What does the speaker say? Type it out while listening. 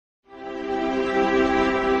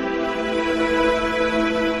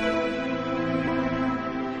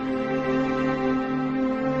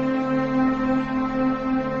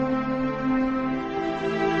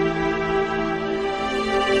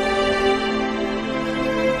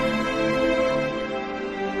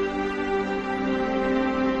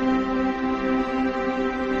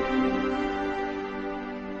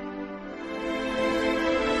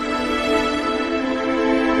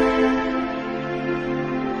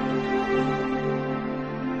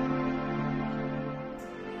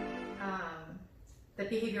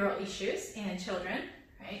behavioral issues in children,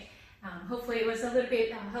 right? Hopefully it was a little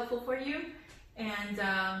bit helpful for you, and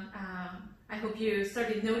I hope you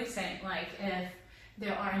started noticing, like, if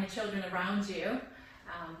there are any children around you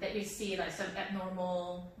that you see like some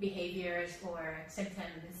abnormal behaviors or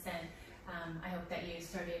symptoms, and I hope that you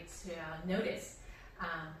started to notice.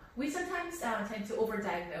 We sometimes tend to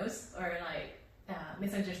overdiagnose or like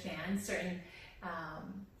misunderstand certain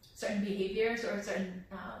behaviors or certain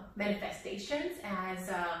manifestations as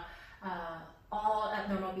all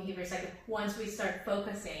abnormal behaviors. Like once we start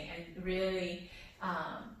focusing and really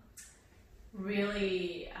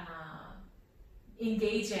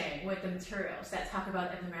engaging with the materials that talk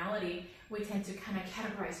about abnormality, we tend to kind of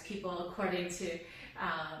categorize people according to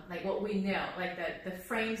like what we know, like the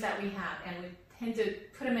frames that we have, and we tend to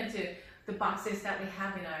put them into the boxes that we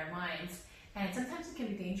have in our minds. And sometimes it can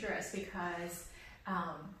be dangerous because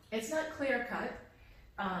it's not clear cut.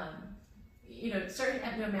 You know, certain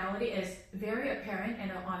abnormality is very apparent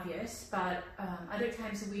and obvious, but other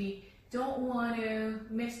times we don't want to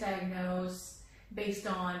misdiagnose based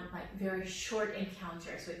on like very short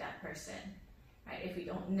encounters with that person, right? If we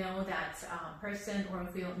don't know that person, or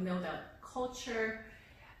if we don't know the culture,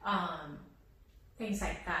 things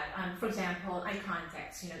like that. For example, eye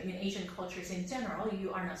contact. You know, in Asian cultures in general,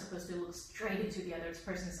 you are not supposed to look straight into the other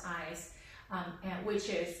person's eyes, and which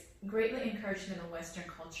is greatly encouraged in the Western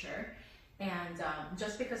culture. And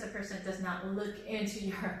just because a person does not look into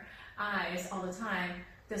your eyes all the time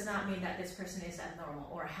does not mean that this person is abnormal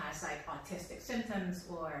or has like autistic symptoms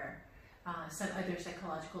or some other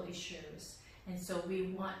psychological issues. And so we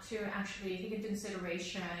want to actually take into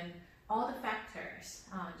consideration all the factors,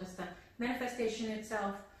 just the manifestation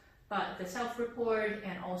itself, but the self-report,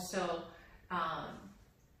 and also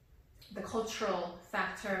the cultural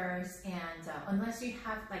factors. And unless you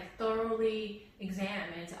have like thoroughly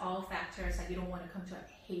examined all factors, like you don't want to come to a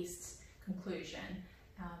haste conclusion,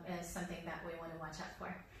 is something that we want to watch out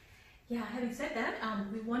for. Yeah, having said that,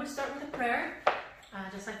 we want to start with a prayer,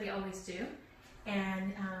 just like we always do.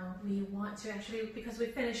 And we want to actually, because we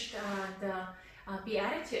finished the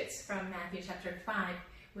Beatitudes from Matthew chapter 5,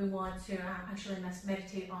 we want to actually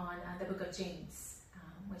meditate on the book of James,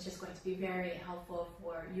 which is going to be very helpful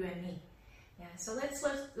for you and me. Yeah, so let's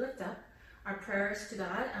lift up our prayers to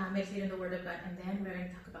God, meditate on the Word of God, and then we're going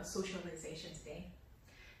to talk about socialization today.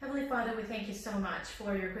 Heavenly Father, we thank you so much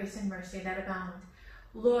for your grace and mercy that abound.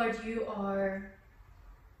 Lord, you are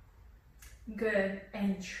good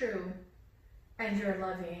and true, and you're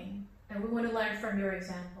loving, and we want to learn from your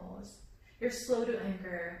examples. You're slow to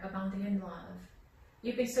anger, abounding in love.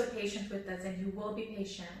 You've been so patient with us, and you will be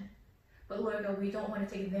patient. But Lord God, we don't want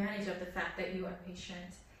to take advantage of the fact that you are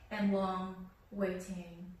patient and long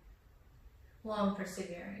waiting, long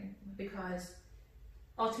persevering, because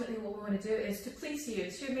ultimately what we want to do is to please you,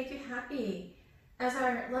 to make you happy as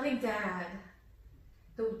our loving dad,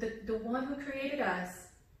 the one who created us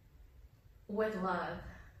with love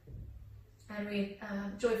and with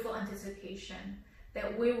joyful anticipation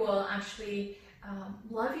that we will actually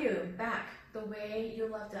love you back the way you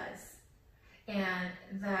loved us, and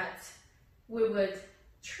that we would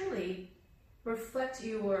truly reflect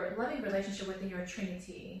your loving relationship within your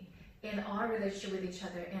Trinity in our relationship with each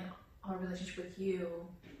other and our relationship with you.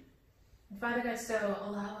 And Father God, so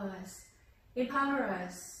allow us, empower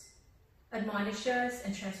us, admonish us,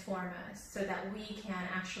 and transform us so that we can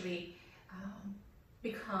actually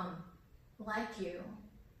become like you.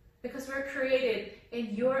 Because we're created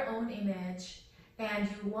in your own image, and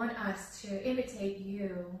you want us to imitate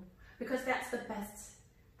you, because that's the best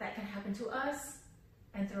that can happen to us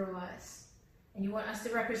and through us. And you want us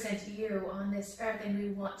to represent you on this earth, and we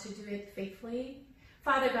want to do it faithfully.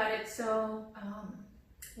 Father God, it's so,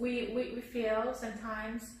 we feel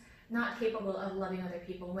sometimes not capable of loving other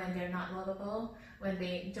people when they're not lovable, when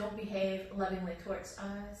they don't behave lovingly towards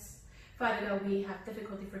us. Father God, we have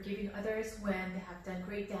difficulty forgiving others when they have done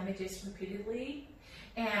great damages repeatedly.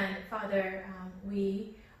 And Father,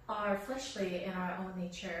 we are fleshly in our own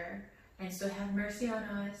nature, and so have mercy on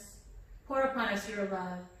us. Pour upon us your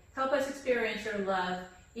love. Help us experience your love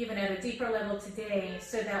even at a deeper level today,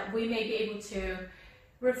 so that we may be able to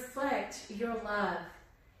reflect your love,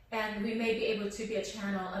 and we may be able to be a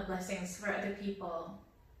channel of blessings for other people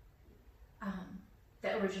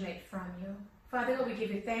that originate from you. Father God, we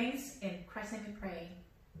give you thanks. In Christ's name we pray.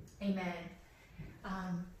 Amen.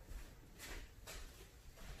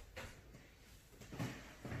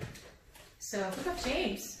 So, Book of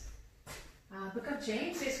James. Book of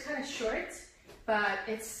James is kind of short, but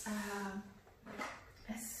it's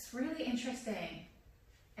really interesting,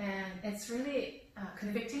 and it's really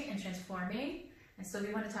convicting and transforming. And so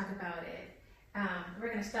we want to talk about it. We're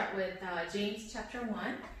going to start with James chapter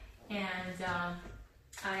 1, and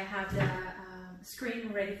I have the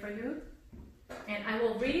screen ready for you, and I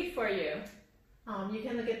will read it for you. You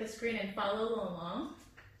can look at the screen and follow along.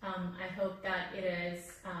 I hope that it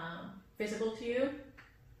is visible to you.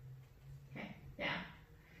 Okay, yeah.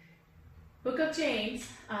 Book of James,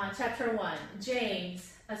 chapter 1.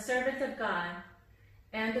 James, a servant of God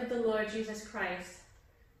and of the Lord Jesus Christ,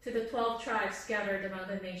 to the 12 tribes scattered among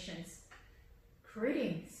the nations.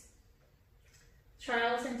 Greetings.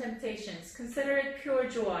 Trials and temptations, consider it pure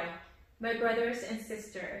joy, my brothers and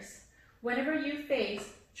sisters, whenever you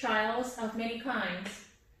face trials of many kinds,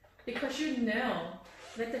 because you know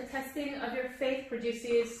that the testing of your faith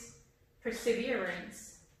produces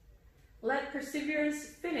perseverance. Let perseverance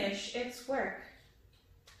finish its work,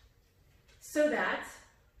 so that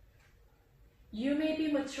you may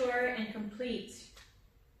be mature and complete,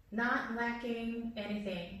 not lacking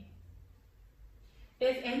anything.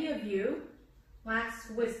 If any of you lacks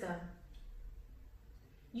wisdom,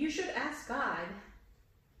 you should ask God,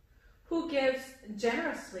 who gives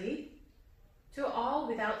generously to all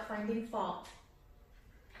without finding fault,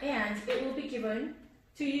 and it will be given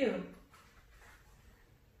to you.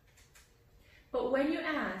 But when you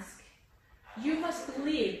ask, you must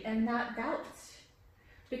believe and not doubt,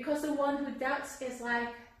 because the one who doubts is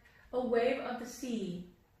like a wave of the sea,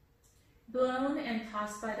 blown and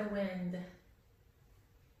tossed by the wind.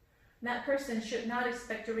 That person should not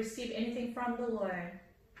expect to receive anything from the Lord.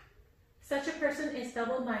 Such a person is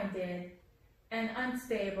double-minded and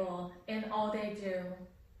unstable in all they do.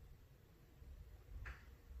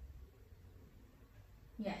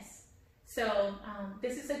 Yes, so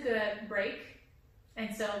this is a good break.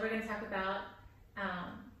 And so we're going to talk about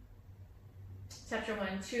chapter 1,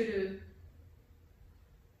 2 to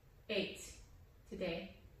 8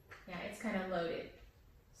 today. Yeah, it's kind of loaded.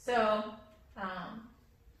 So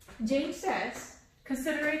James says,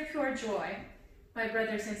 consider it pure joy, my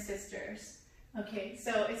brothers and sisters. Okay,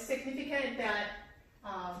 so it's significant that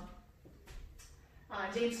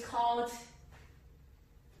James called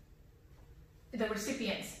the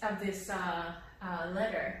recipients of this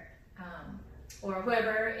letter, or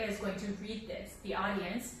whoever is going to read this, the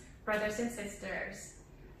audience, brothers and sisters.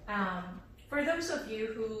 For those of you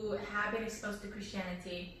who have been exposed to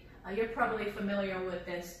Christianity, you're probably familiar with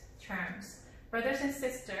these terms. Brothers and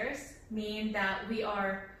sisters mean that we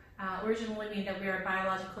are, originally mean that we are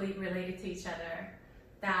biologically related to each other,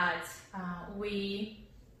 that we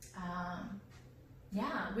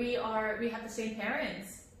have the same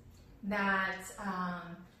parents, that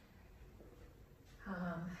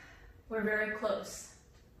we're very close.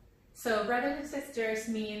 So brothers and sisters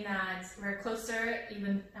mean that we're closer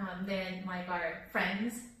even than like our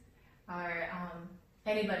friends or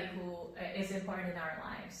anybody who is important in our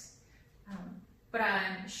lives. But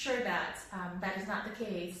I'm sure that that is not the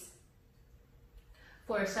case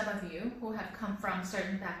for some of you who have come from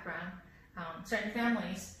certain background. Certain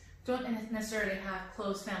families don't necessarily have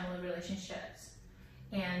close family relationships.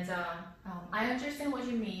 And I understand what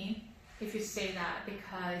you mean if you say that,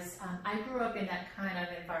 because I grew up in that kind of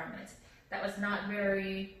environment that was not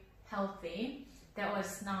very healthy, that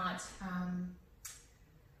was not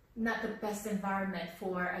the best environment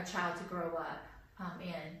for a child to grow up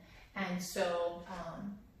in. And so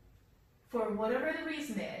for whatever the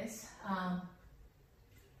reason is,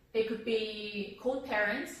 it could be cold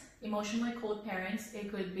parents, emotionally cold parents, it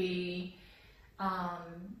could be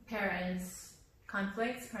parental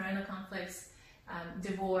conflicts,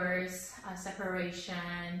 divorce,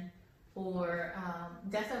 separation, or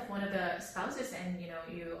death of one of the spouses, and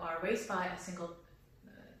you are raised by a single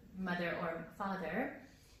mother or father,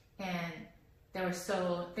 and they were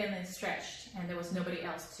so thinly stretched, and there was nobody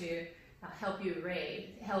else to help your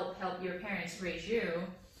parents raise you,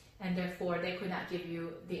 and therefore they could not give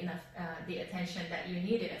you the attention that you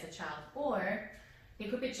needed as a child. Or it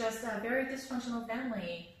could be just a very dysfunctional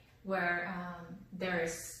family where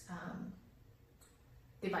there's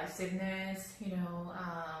divisiveness,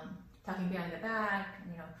 talking behind the back,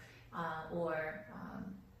 or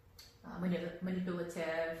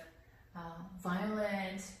manipulative,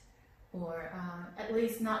 violent, or at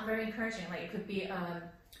least not very encouraging. Like it could be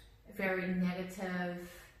a very negative,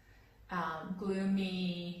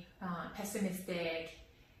 gloomy, pessimistic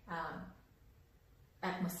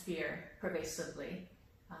atmosphere pervasively.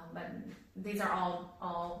 But these are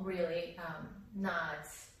all really not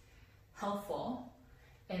helpful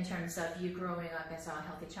in terms of you growing up as a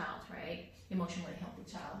healthy child, right? Emotionally healthy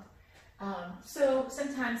child. So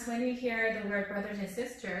sometimes when we hear the word brothers and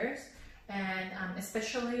sisters, and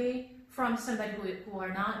especially from somebody who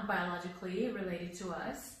are not biologically related to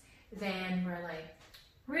us, then we're like,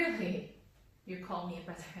 really? You call me a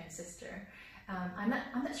brother and sister? I'm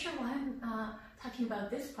not sure why I'm talking about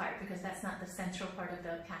this part, because that's not the central part of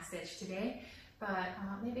the passage today, but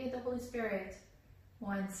maybe the Holy Spirit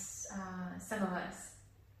wants some of us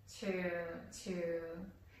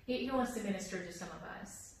he wants to minister to some of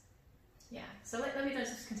us. Yeah, so let me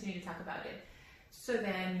just continue to talk about it. So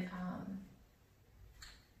then,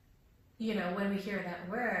 when we hear that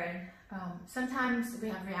word, sometimes we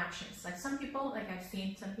have reactions. Like some people, like I've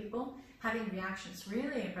seen some people having reactions.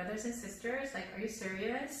 Really, brothers and sisters, like, are you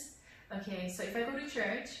serious? Okay, so if I go to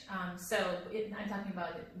church, I'm talking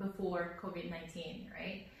about it before COVID-19,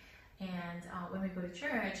 right? And when we go to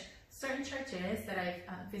church, certain churches that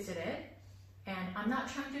I've visited, and I'm not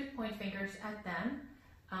trying to point fingers at them,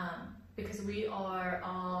 because we are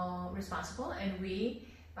all responsible, and we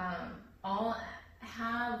all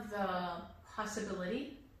have the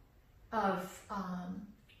possibility of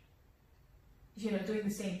doing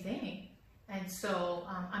the same thing. And so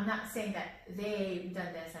I'm not saying that they've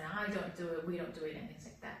done this and I don't do it, we don't do it, and things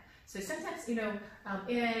like that. So sometimes,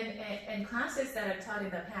 in classes that I've taught in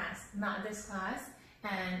the past, not this class,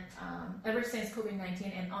 and ever since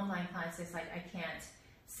COVID-19 and online classes, like I can't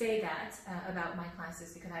say that about my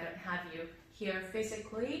classes because I don't have you here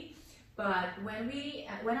physically. But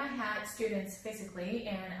when I had students physically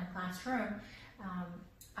in a classroom,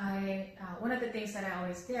 one of the things that I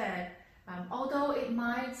always did, although it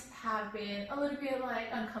might have been a little bit like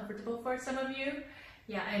uncomfortable for some of you,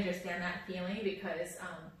 yeah, I understand that feeling, because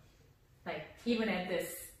like even at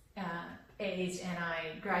this age, and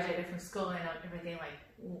I graduated from school and everything, like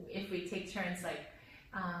if we take turns like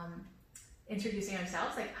introducing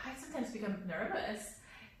ourselves, like I sometimes become nervous.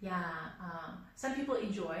 Yeah, some people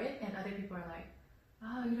enjoy it, and other people are like,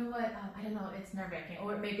 oh, you know what, I don't know, it's nerve-wracking,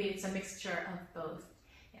 or maybe it's a mixture of both.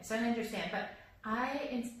 Yeah, so I understand, but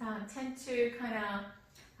I tend to kind of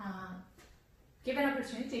give an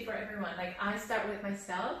opportunity for everyone. Like I start with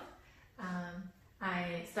myself.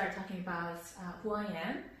 I start talking about who I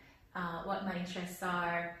am, what my interests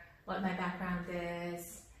are, what my background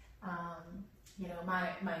is,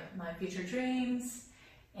 my future dreams,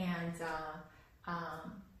 and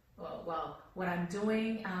what I'm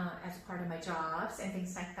doing as part of my jobs and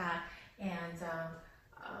things like that. And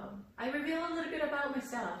I reveal a little bit about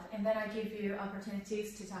myself, and then I give you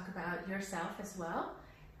opportunities to talk about yourself as well,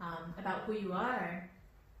 about who you are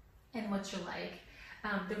and what you like.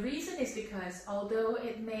 The reason is because although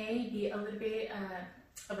it may be a little bit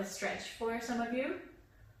of a stretch for some of you,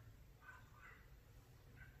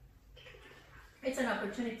 it's an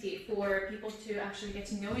opportunity for people to actually get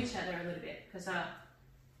to know each other a little bit, because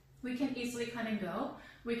we can easily come and go.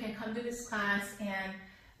 We can come to this class and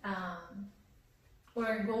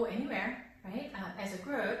or go anywhere, right, as a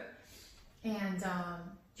group, and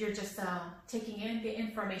you're just taking in the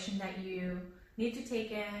information that you need to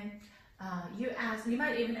take in. You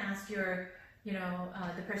might even ask your,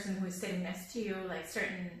 the person who is sitting next to you, like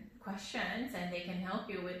certain questions, and they can help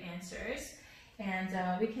you with answers. And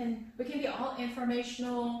we can be all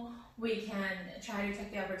informational. We can try to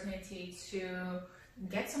take the opportunity to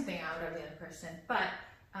get something out of the other person. But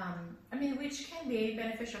which can be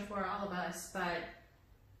beneficial for all of us. But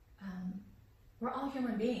we're all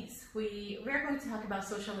human beings. We're going to talk about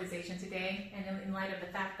socialization today, and in light of the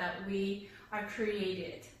fact that we are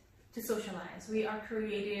created to socialize. We are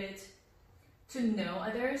created to know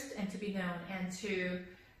others and to be known, and to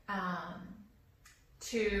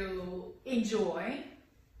enjoy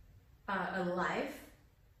a life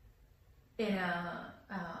in a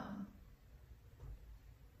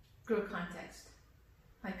group context.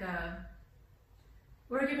 Like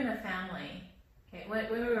we're given a family. Okay,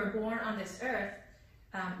 when we were born on this earth,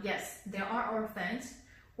 yes, there are orphans,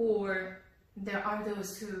 or there are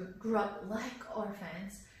those who grew up like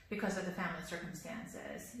orphans because of the family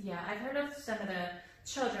circumstances. Yeah, I've heard of some of the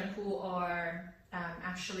children who are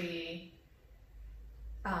actually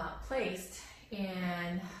placed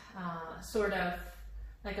in sort of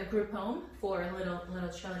like a group home for little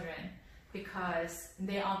children, because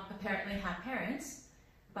they all apparently have parents,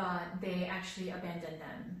 but they actually abandon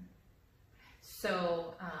them.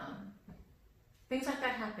 So things like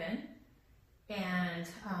that happen, and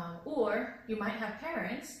or you might have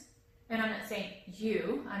parents, and I'm not saying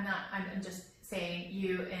you, I'm just saying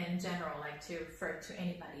you in general, like to refer to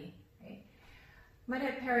anybody, right? Might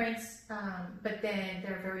have parents, but then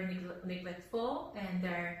they're very neglectful and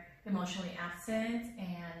they're emotionally absent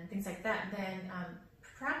and things like that. Then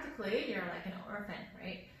practically you're like an orphan,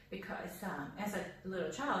 right? Because as a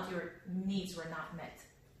little child, your needs were not met.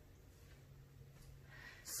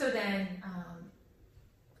 So then,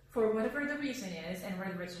 for whatever the reason is and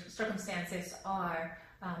whatever the circumstances are,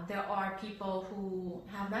 there are people who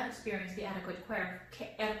have not experienced the adequate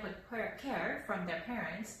care from their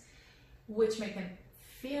parents, which make them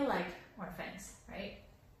feel like orphans, right?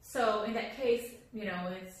 So in that case,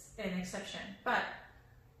 it's an exception. But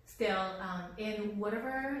still, in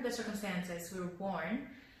whatever the circumstances we were born,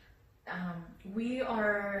 we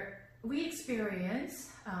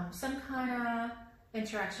experience some kind of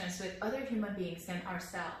interactions with other human beings than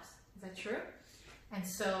ourselves. Is that true? And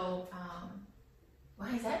so,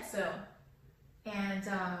 why is that so? And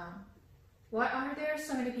why are there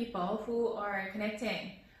so many people who are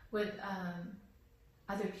connecting with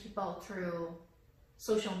other people through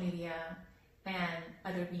social media and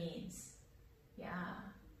other means? Yeah.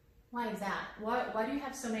 Why is that? Why do you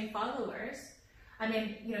have so many followers? I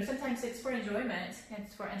mean, sometimes it's for enjoyment,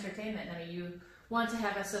 it's for entertainment. I mean, you want to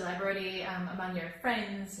have a celebrity among your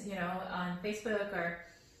friends, on Facebook, or,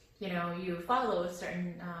 you follow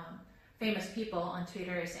certain famous people on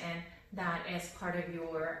Twitters, and that is part of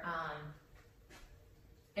your,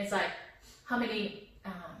 it's like, how many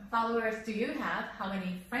followers do you have? How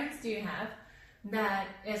many friends do you have? That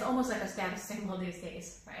is almost like a status symbol these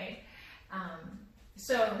days, right?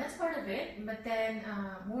 So that's part of it, but then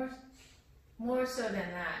more so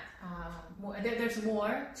than that, there's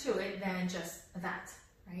more to it than just that,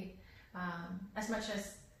 right? As much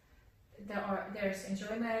as there's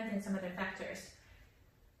enjoyment and some other factors,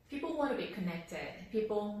 people want to be connected.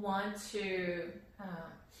 People want to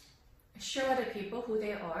show other people who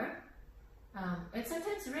they are. It's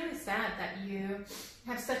sometimes really sad that you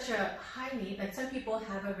have such a high need, that some people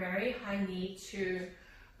have a very high need to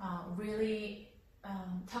really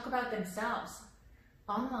talk about themselves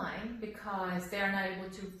online, because they are not able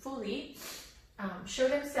to fully show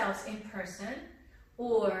themselves in person,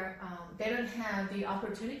 or they don't have the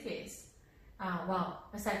opportunities. Well,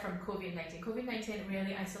 aside from COVID-19, COVID-19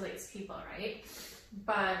 really isolates people, right?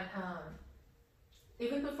 But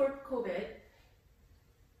even before COVID,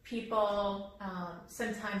 people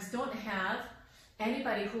sometimes don't have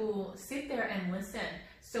anybody who sit there and listen.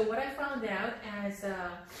 So what I found out as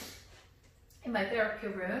in my therapy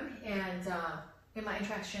room and in my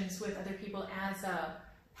interactions with other people as a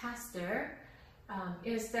pastor,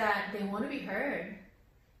 is that they want to be heard,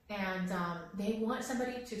 and they want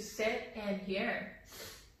somebody to sit and hear.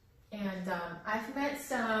 And I've met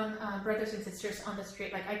some brothers and sisters on the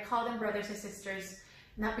street. Like, I call them brothers and sisters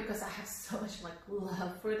not because I have so much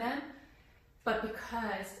love for them, but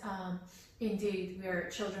because indeed we are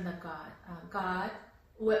children of God. God,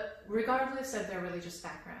 regardless of their religious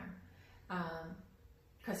background,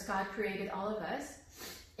 because God created all of us,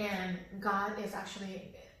 and God is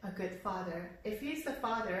actually a good father. If He's the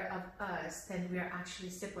father of us, then we are actually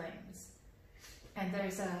siblings, and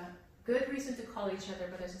there's a good reason to call each other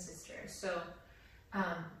brothers and sisters. So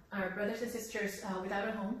our brothers and sisters without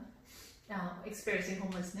a home, experiencing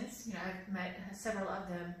homelessness, I've met several of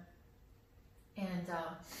them, and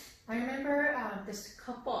I remember this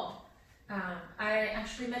couple. I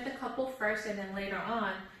actually met the couple first, and then later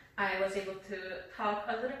on I was able to talk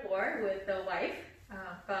a little more with the wife,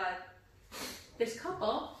 but this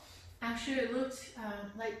couple actually looked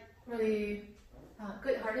like really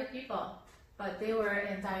good-hearted people, but they were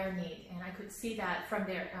in dire need, and I could see that from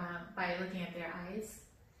their by looking at their eyes.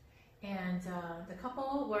 And the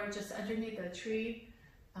couple were just underneath the tree,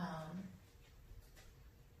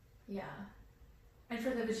 in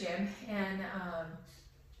front of the gym, and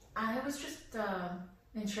I was just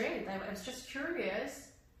intrigued. I was just curious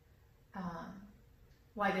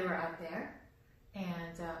why they were out there,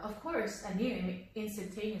 and of course I knew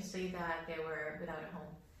instantaneously that they were without a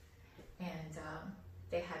home, and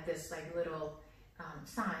they had this little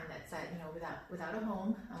sign that said, without a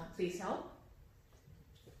home, please help.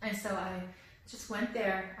 And so I just went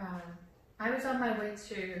there. I was on my way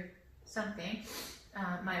to something,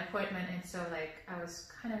 my appointment, and so I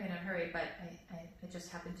was kind of in a hurry, but I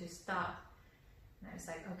just happened to stop, and I was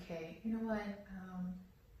like, okay, you know what?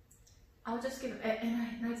 I'll just give,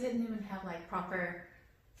 and I didn't even have proper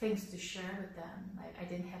things to share with them. I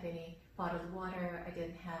didn't have any bottled water. I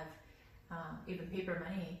didn't have even paper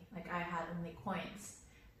money. I had only coins,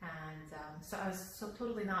 and so I was so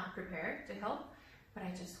totally not prepared to help. But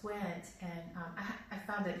I just went, and I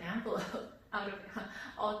found an envelope out of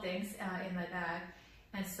all things in my bag,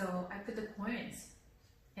 and so I put the coins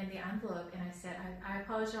in the envelope, and I said, I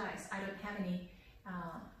apologize, I don't have any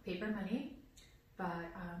paper money, but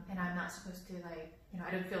and I'm not supposed to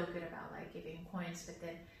I don't feel good about giving coins, but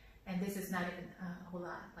then, and this is not even a whole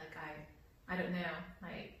lot, I don't know,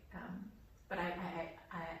 but I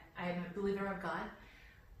am a believer of God.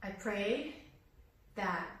 I prayed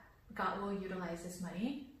that God will utilize this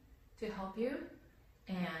money to help you.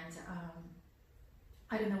 And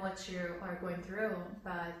I don't know what you are going through,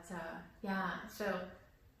 but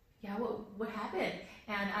what happened?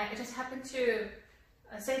 And I just happened to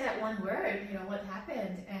say that one word, what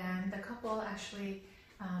happened, and the couple actually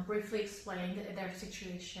briefly explained their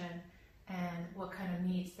situation and what kind of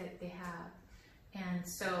needs that they have. And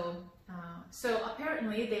so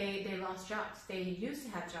apparently they lost jobs. They used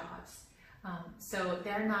to have jobs, so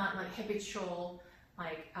they're not like habitual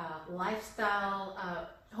lifestyle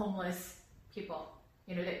homeless people,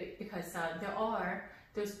 because there are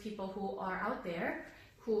those people who are out there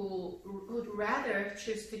who would rather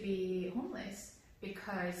choose to be homeless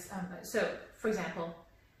because so for example,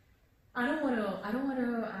 I don't want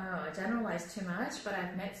to generalize too much, but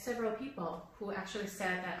I've met several people who actually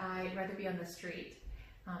said that I'd rather be on the street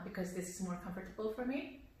because this is more comfortable for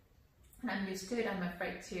me and I'm used to it. I'm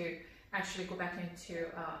afraid to actually go back into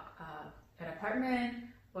an apartment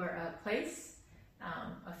or a place,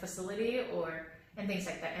 a facility, and things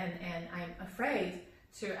like that. And I'm afraid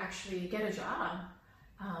to actually get a job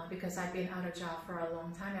because I've been out of job for a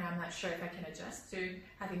long time and I'm not sure if I can adjust to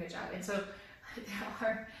having a job. And so there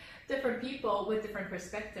are different people with different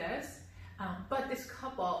perspectives, but this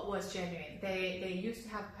couple was genuine. They used to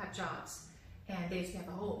have jobs and they used to have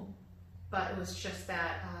a home, but it was just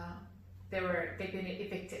that they've been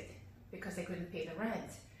evicted because they couldn't pay the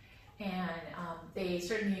rent. And they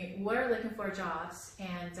certainly were looking for jobs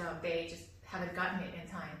and they just haven't gotten it in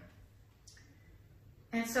time.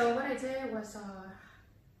 And so what I did was,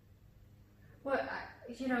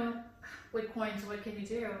 with coins, what can you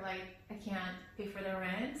do? Like, I can't pay for the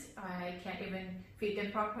rent, I can't even feed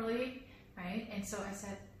them properly, right? And so I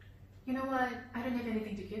said, you know what, I don't have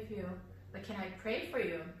anything to give you, but can I pray for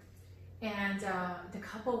you? And the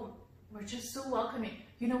couple were just so welcoming.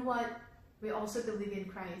 You know what, we also believe in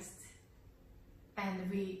Christ and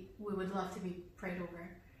we would love to be prayed over.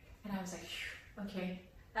 And I was like, okay,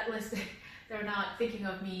 at least they're not thinking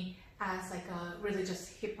of me as like a religious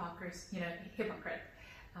hypocrite,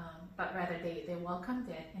 but rather they welcomed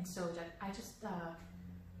it. And so that I just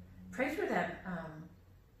prayed for them.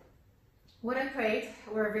 What I prayed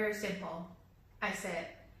were very simple. I said,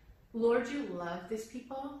 Lord, you love these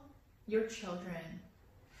people, your children,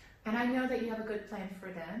 and I know that you have a good plan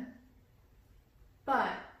for them,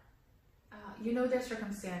 but you know their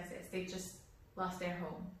circumstances. They just lost their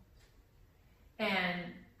home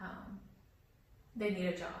and they need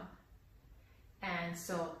a job. And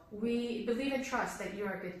so we believe and trust that you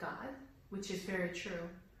are a good God, which is very true.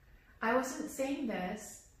 I wasn't saying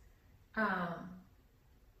this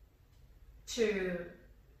to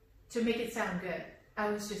make it sound good. I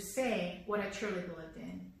was just saying what I truly believed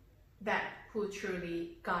in, that who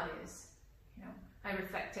truly God is. I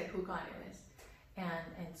reflected who God is.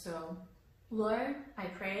 And so, Lord, I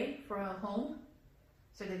pray for a home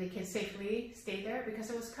so that they can safely stay there, because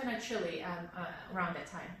it was kind of chilly around that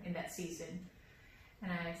time, in that season.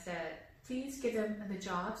 And I said, please give them the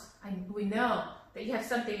jobs. We know that you have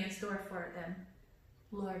something in store for them.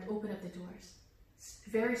 Lord, open up the doors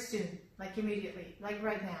very soon, like immediately, like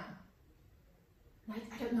right now. And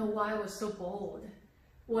I don't know why I was so bold.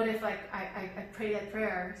 What if I prayed that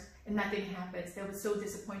prayers and nothing happens? They were so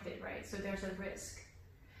disappointed, right? So there's a risk.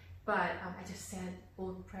 But I just said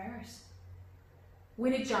bold prayers. We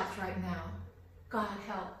need jobs right now. God,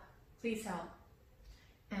 help. Please help.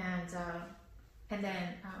 And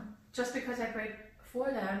then just because I prayed for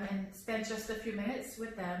them and spent just a few minutes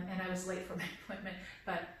with them, and I was late for my appointment,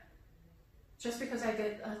 but just because I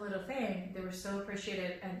did a little thing, they were so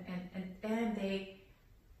appreciative, and they,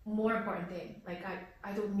 more important thing, like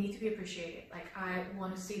I don't need to be appreciated. Like, I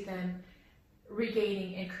want to see them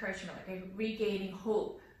regaining encouragement, like regaining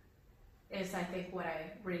hope is, I think, what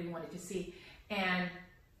I really wanted to see. And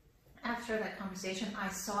after that conversation, I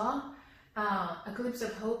saw a glimpse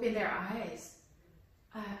of hope in their eyes.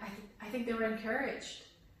 I think they were encouraged.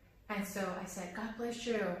 And so I said, God bless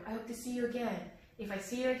you. I hope to see you again. If I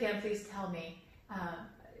see you again, please tell me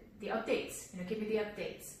the updates, give me the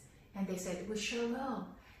updates. And they said, we sure will.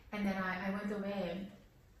 And then I went away.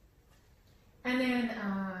 And then,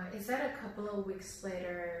 is that a couple of weeks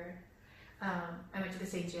later, I went to the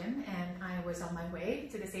same gym and I was on my way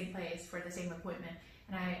to the same place for the same appointment.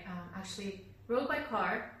 And I actually rode my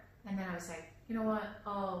car, and then I was like, you know what,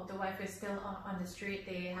 oh, the wife is still on the street,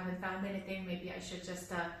 they haven't found anything, maybe I should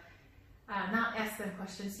just not ask them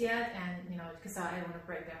questions yet, and because I don't want to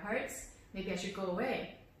break their hearts, maybe I should go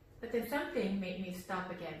away. But then something made me stop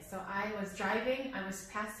again. So I was driving, I was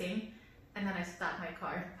passing, and then I stopped my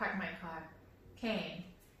car, parked my car, came,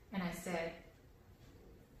 and I said,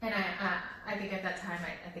 and I think at that time,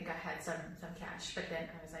 I think I had some cash, but then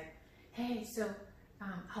I was like, hey, so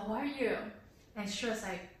how are you? And she was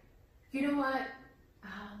like, you know what?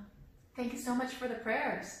 Thank you so much for the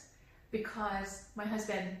prayers, because my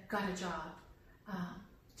husband got a job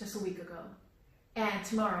just a week ago, and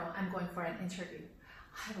tomorrow I'm going for an interview.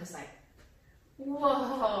 I was like,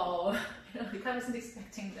 whoa, like I wasn't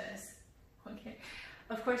expecting this. Okay,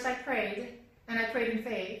 of course I prayed, and I prayed in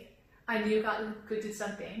faith. I knew God could do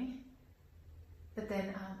something, but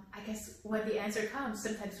then I guess when the answer comes,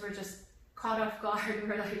 sometimes we're just caught off guard.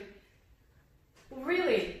 We're like,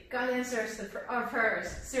 really? God answers our prayers,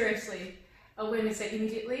 seriously. When we said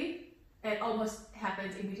immediately, it almost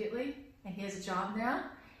happened immediately, and he has a job now,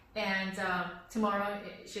 and tomorrow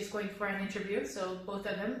she's going for an interview, so both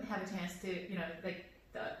of them have a chance to, like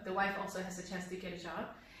the wife also has a chance to get a job.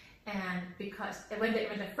 And because when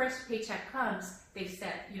the first paycheck comes, they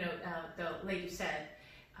said, the lady said,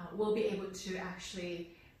 we'll be able to actually,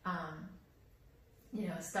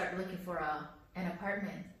 start looking for an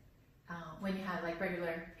apartment. When you have like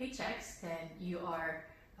regular paychecks, then you are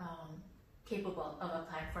capable of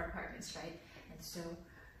applying for apartments, right? And so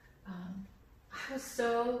I was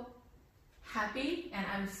so happy, and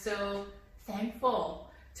I'm so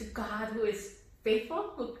thankful to God, who is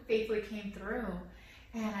faithful, who faithfully came through.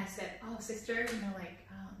 And I said, oh, sister,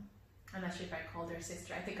 I'm not sure if I called her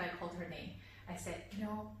sister. I think I called her name. I said,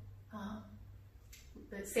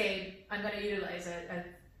 let's say I'm going to utilize a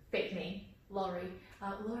fake name, Lori.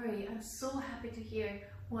 Lori, I'm so happy to hear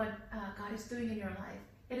what God is doing in your life.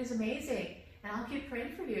 It is amazing, and I'll keep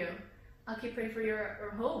praying for you. I'll keep praying for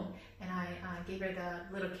your home. And I gave her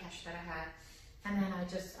the little cash that I had, and then I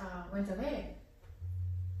just went away.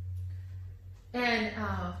 And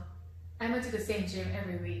I went to the same gym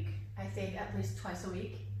every week, I think at least twice a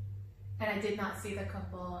week, and I did not see the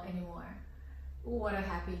couple anymore. What a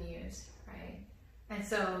happy news, right? And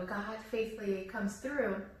so God faithfully comes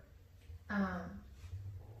through.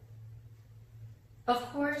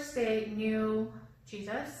 Of course, they knew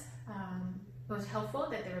Jesus. It was helpful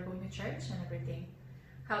that they were going to church and everything.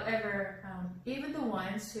 However, even the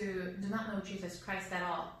ones who do not know Jesus Christ at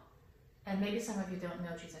all, and maybe some of you don't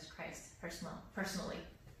know Jesus Christ personally,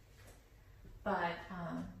 but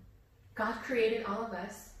God created all of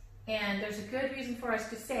us, and there's a good reason for us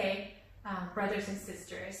to say brothers and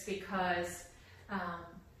sisters, because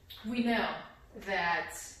we know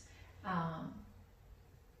that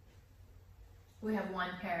we have one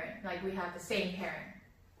parent, like we have the same parent,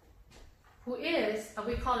 who is,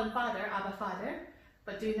 we call him Father, Abba Father,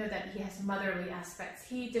 but do you know that he has motherly aspects?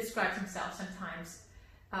 He describes himself sometimes,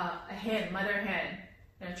 a hen, mother hen,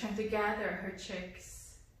 trying to gather her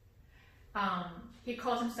chicks. He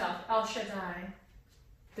calls himself El Shaddai,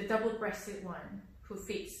 the double-breasted one who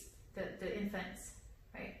feeds the infants,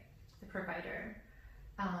 right? The provider.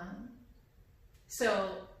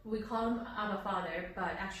 So we call him Abba Father,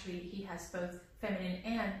 but actually he has both feminine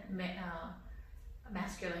and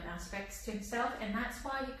masculine aspects to himself, and that's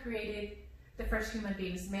why he created the first human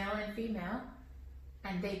beings, male and female,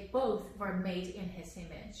 and they both were made in his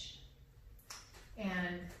image.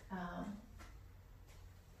 And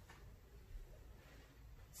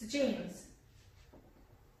so James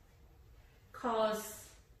calls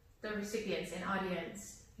the recipients and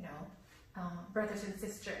audience, brothers and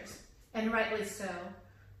sisters, and rightly so,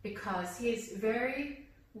 because he is very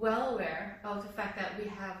well aware of the fact that we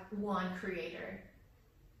have one creator,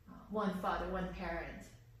 one father, one parent.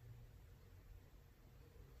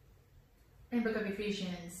 In the book of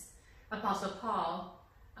Ephesians, Apostle Paul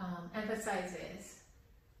emphasizes,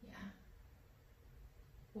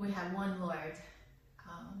 we have one Lord,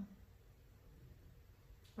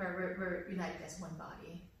 where we're united as one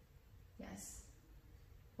body, yes,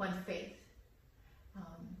 one faith.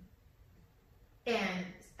 And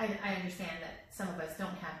I understand that some of us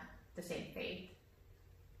don't have the same faith.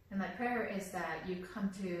 And my prayer is that you come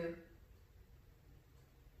to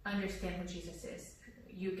understand who Jesus is.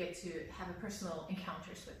 You get to have a personal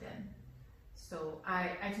encounters with him. So I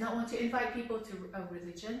do not want to invite people to a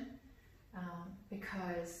religion,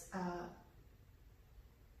 because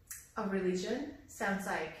a religion sounds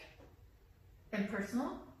like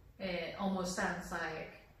impersonal. It almost sounds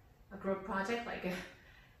like a group project, like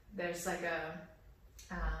there's like a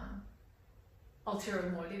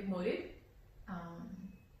ulterior motive.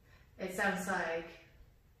 It sounds like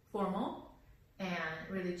formal, and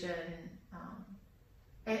religion,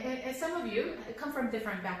 and some of you come from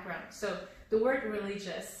different backgrounds. So the word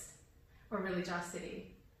religious or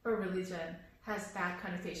religiosity or religion has bad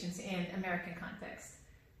connotations in American context.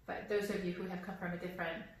 But those of you who have come from a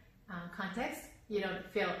different context, you don't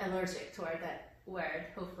feel allergic toward that word,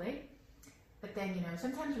 hopefully. But then,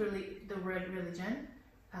 sometimes really the word religion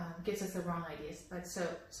gives us the wrong ideas. But so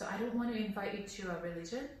I don't want to invite you to a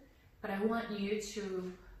religion, but I want you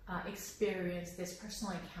to experience this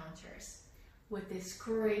personal encounters with this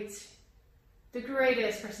the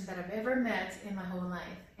greatest person that I've ever met in my whole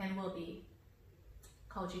life and will be,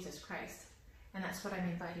 called Jesus Christ. And that's what I'm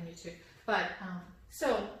inviting you to. But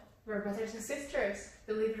so we're brothers and sisters.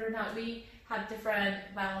 Believe it or not, we have different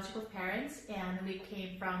biological parents, and we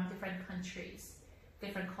came from different countries,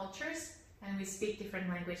 different cultures, and we speak different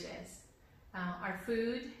languages. Our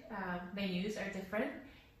food menus are different,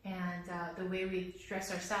 and the way we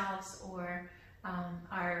dress ourselves or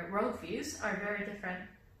our worldviews are very different.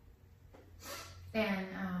 And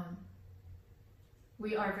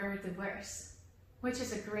we are very diverse, which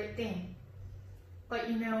is a great thing. But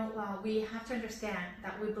we have to understand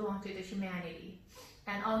that we belong to the humanity,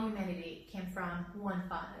 and all humanity came from one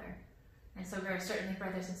Father. And so we're certainly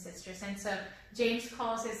brothers and sisters. And so James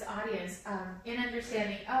calls his audience in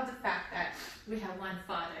understanding of the fact that we have one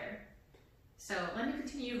Father. So let me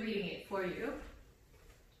continue reading it for you.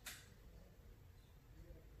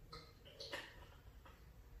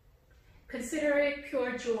 Consider it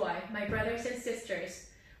pure joy, my brothers and sisters,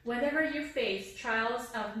 whenever you face trials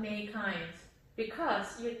of many kinds,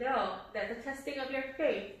 because you know that the testing of your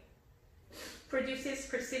faith produces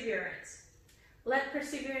perseverance. Let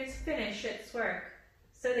perseverance finish its work,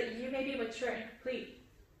 so that you may be mature and complete,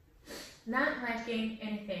 not lacking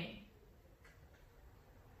anything.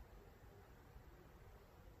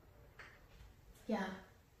 Yeah.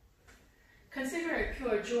 Consider it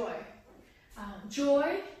pure joy.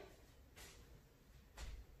 Joy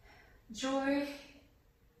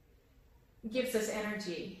gives us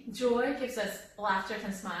energy. Joy gives us laughter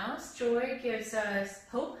and smiles. Joy gives us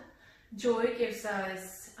hope. Joy gives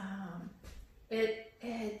us,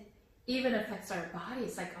 it even affects our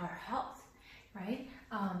bodies, like our health, right?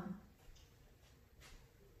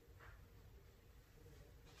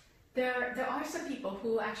 There are some people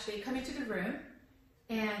who actually come into the room,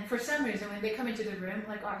 and for some reason when they come into the room,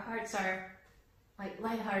 like our hearts are like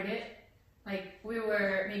lighthearted, like we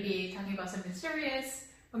were maybe talking about something serious,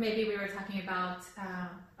 or maybe we were talking about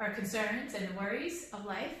our concerns and worries of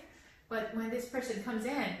life. But when this person comes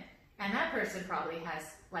in, and that person probably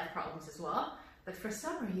has life problems as well, but for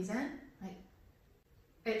some reason, like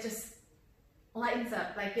it just lightens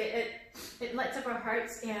up, like it lights up our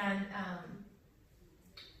hearts, and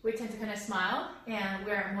we tend to kind of smile, and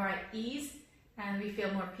we're more at ease, and we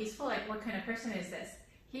feel more peaceful. Like, what kind of person is this?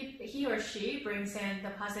 He or she brings in the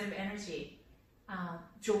positive energy,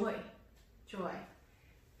 joy,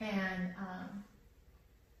 and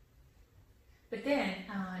but then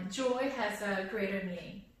joy has a greater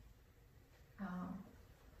meaning.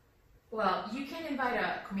 Well, you can invite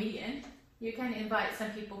a comedian. You can invite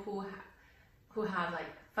some people who have like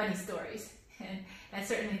funny stories, and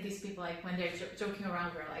certainly these people, like when they're joking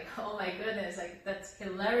around, we're like, oh my goodness, like that's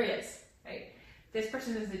hilarious, right? This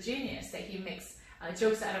person is a genius, that he makes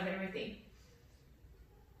jokes out of everything.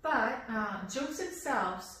 But jokes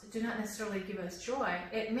themselves do not necessarily give us joy.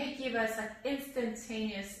 It may give us an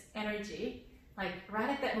instantaneous energy, like right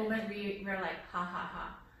at that moment we're like, ha ha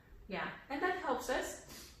ha, yeah, and that helps us.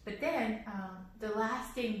 But then the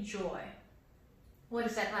lasting joy, what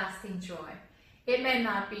is that lasting joy? It may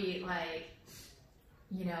not be like,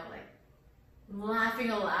 like laughing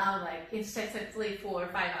aloud, like incessantly for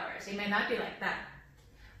 5 hours. It may not be like that.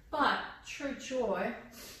 But true joy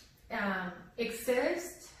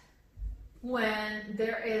exists when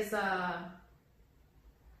there is a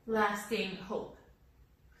lasting hope.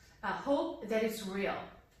 A hope that is real.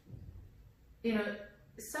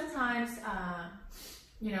 Sometimes,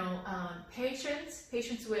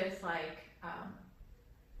 patients with like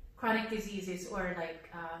chronic diseases or like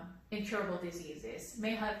incurable diseases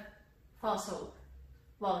may have false hope.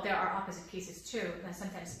 Well, there are opposite cases too, that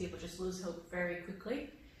sometimes people just lose hope very quickly.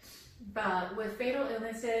 But with fatal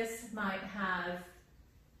illnesses, might have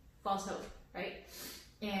false hope, right?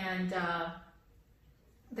 And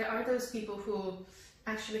there are those people who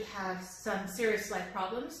actually have some serious life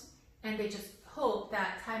problems, and they just hope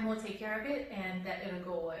that time will take care of it and that it'll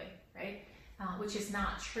go away, right? Which is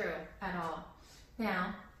not true at all.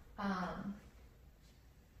 Now,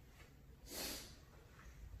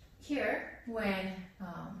 here, when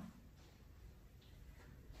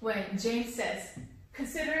James says,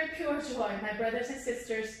 consider it pure joy, my brothers and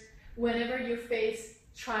sisters, whenever you face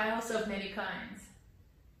trials of many kinds.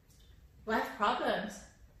 Life problems,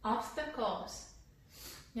 obstacles,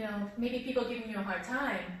 maybe people giving you a hard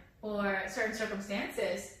time, or certain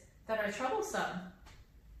circumstances that are troublesome.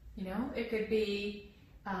 It could be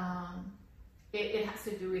it has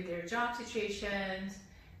to do with your job situations.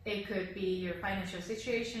 It could be your financial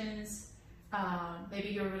situations. Maybe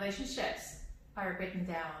your relationships are breaking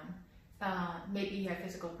down. Maybe you have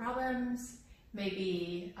physical problems.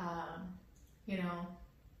 Maybe, you know,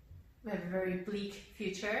 we have a very bleak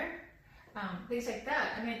future. Things like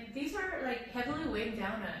that. I mean, these are like heavily weighing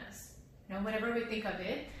down on us. You know, whenever we think of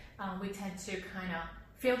it, we tend to kind of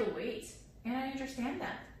feel the weight. And I understand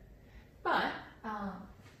that. But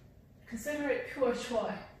consider it pure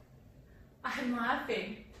joy. I'm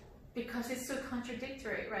laughing because it's so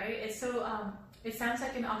contradictory, right? It's so, it sounds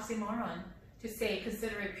like an oxymoron to say,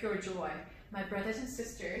 consider it pure joy. My brothers and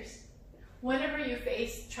sisters, whenever you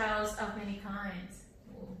face trials of many kinds.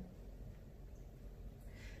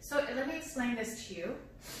 So let me explain this to you.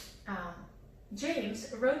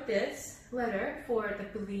 James wrote this letter for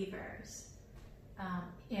the believers.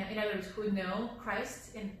 In other words, who know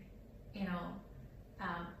Christ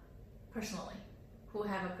personally, who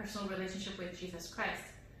have a personal relationship with Jesus Christ.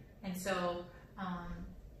 And so,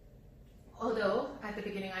 although at the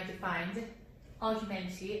beginning I defined all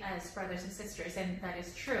humanity as brothers and sisters, and that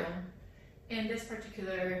is true, in this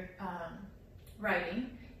particular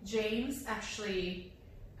writing, James actually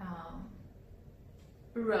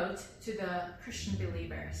wrote to the Christian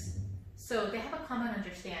believers. So they have a common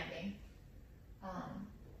understanding.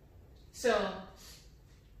 So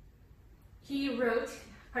he wrote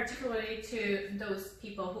particularly to those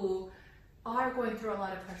people who are going through a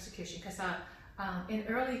lot of persecution, because in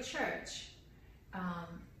early church,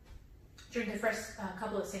 during the first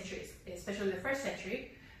couple of centuries, especially the first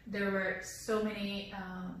century, there were so many,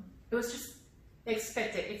 it was just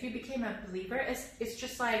expected. If you became a believer, it's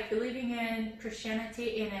just like believing in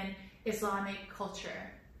Christianity in an Islamic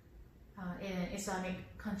culture, in an Islamic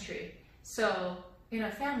country. So in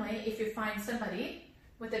a family, if you find somebody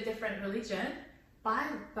with a different religion,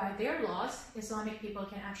 by their laws, Islamic people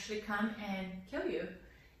can actually come and kill you.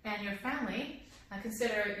 And your family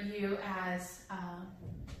consider you as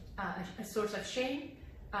a source of shame,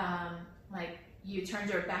 like you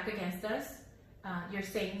turned your back against us, you're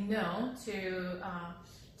saying no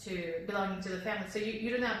to belonging to the family. So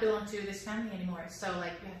you do not belong to this family anymore. So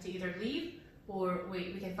like you have to either leave or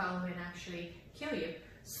we can follow and actually kill you.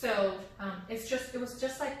 So it was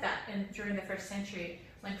just like that. And during the first century,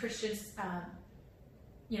 when Christians,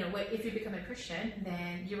 if you become a Christian,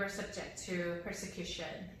 then you are subject to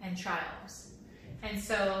persecution and trials. And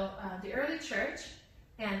so the early church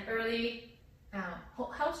and early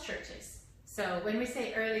house churches. So when we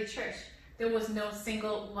say early church, there was no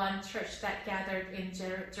single one church that gathered in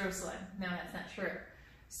Jerusalem. No, that's not true.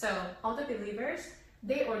 So all the believers,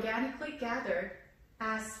 they organically gathered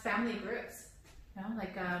as family groups,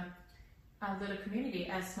 like a little community,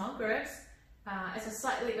 as small groups, as a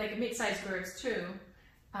slightly like mid-sized groups too.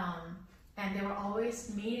 And they were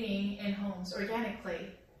always meeting in homes organically.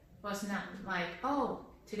 It was not like, oh,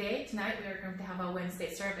 tonight we are going to have a Wednesday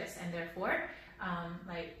service, and therefore,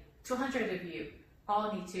 like 200 of you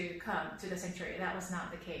all need to come to the sanctuary. That was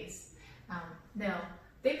not the case. No,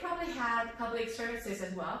 they probably had public services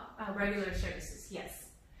as well, regular services, yes.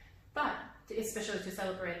 But especially to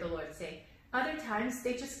celebrate the Lord's Day. Other times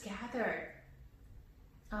they just gathered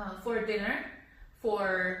for dinner,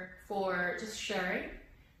 for just sharing,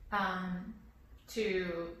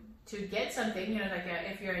 to get something.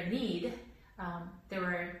 If you're in need, there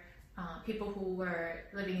were people who were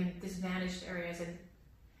living in disadvantaged areas, and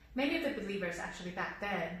many of the believers actually back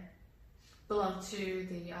then belonged to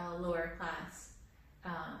the lower class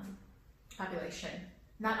population.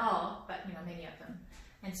 Not all, but many of them.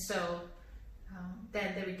 And so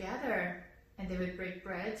then they would gather and they would break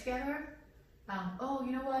bread together. Oh,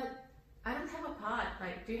 you know what? I don't have a pot.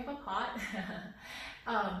 Like, do you have a pot?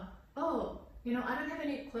 Oh, I don't have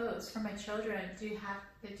any clothes for my children. Do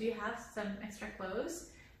you have some extra clothes,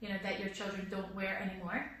 that your children don't wear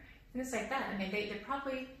anymore? Things like that. I mean, they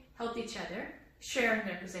probably helped each other, sharing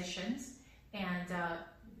their possessions, and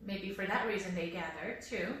maybe for that reason they gathered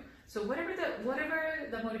too. So whatever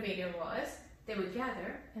the motivator was, they would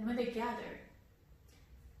gather, and when they gathered,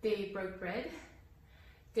 they broke bread,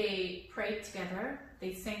 they prayed together,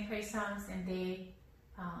 they sang praise songs, and they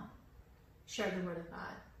shared the word of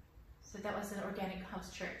God. So that was an organic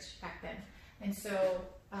house church back then. And so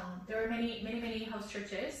there were many house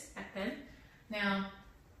churches back then. Now,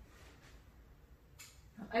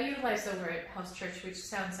 I utilize the word house church, which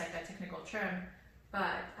sounds like a technical term,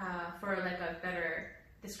 but for like a better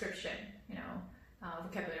description,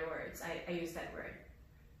 vocabulary words, I use that word.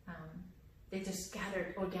 They just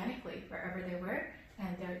gathered organically wherever they were,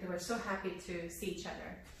 and they were so happy to see each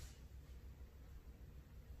other.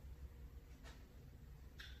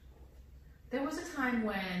 there was a time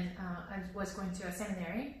when I was going to a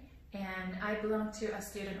seminary, and I belonged to a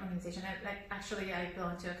student organization. Actually, I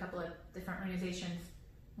belonged to a couple of different organizations,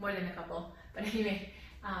 more than a couple. But anyway,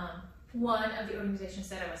 one of the organizations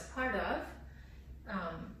that I was part of,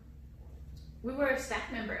 we were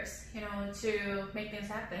staff members, to make things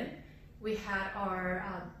happen. We had our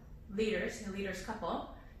leaders, the leaders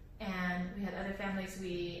couple, and we had other families.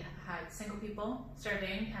 We had single people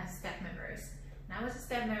serving as staff members. And I was a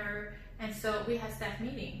staff member, and so we had staff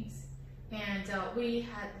meetings, and we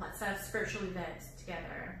had lots of spiritual events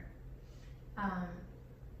together.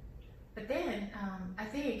 But then I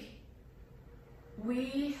think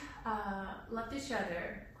we loved each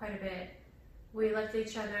other quite a bit. We loved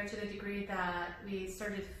each other to the degree that we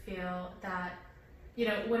started to feel that,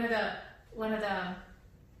 one of the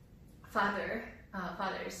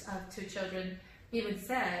fathers of two children even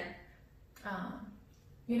said,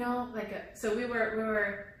 so we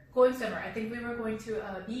were going somewhere. I think we were going to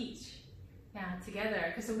a beach,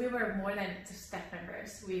 together, because we were more than just staff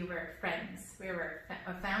members. We were friends. We were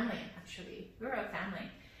a family, actually. We were a family.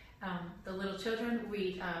 The little children,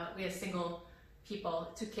 we as single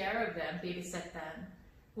people took care of them, babysat them,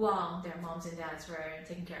 while their moms and dads were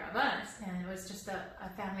taking care of us. And it was just a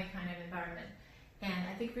family kind of environment. And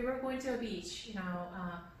I think we were going to a beach.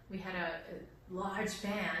 We had a large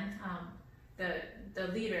band. The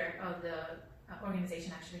leader of the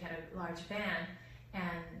organization actually had a large band,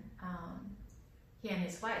 and he and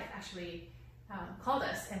his wife actually called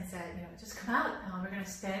us and said, just come out. We're going to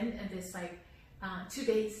spend this 2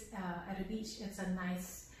 days at a beach. It's a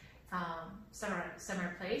nice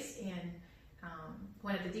summer place, and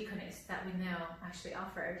one of the deaconess that we know actually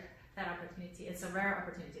offered that opportunity. It's a rare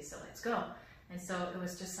opportunity, so let's go. And so it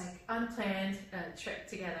was just unplanned trip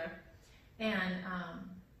together. And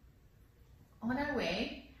on our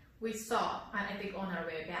way, we saw, I think on our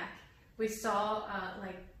way back, we saw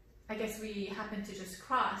I guess we happened to just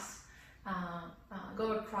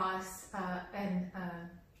go across an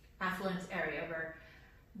affluent area where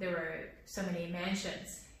there were so many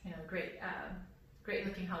mansions, great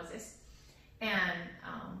looking houses. And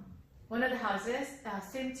one of the houses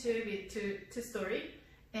seemed to be two-story,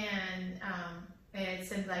 and it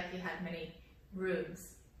seemed like it had many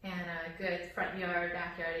rooms and a good front yard,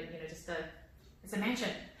 backyard, it's a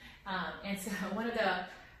mansion. And so one of the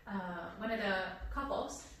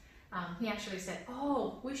couples, he actually said,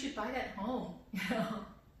 "Oh, we should buy that home."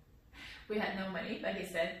 We had no money, but he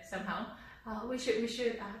said somehow, we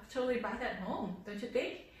should totally buy that home, don't you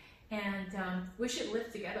think? And we should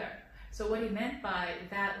live together. So what he meant by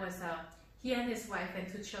that was he and his wife and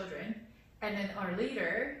 2 children, and then our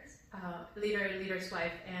leader's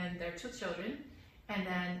wife and their 2 children, and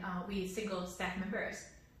then we single staff members,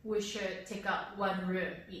 we should take up 1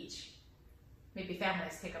 room each. Maybe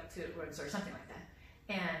families take up 2 rooms or something like that.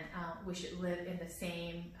 And we should live in the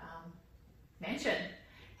same mansion.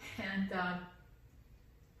 And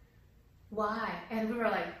why? And we were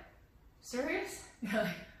like, serious?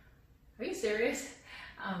 Are you serious?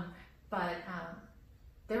 But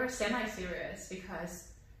they were semi-serious,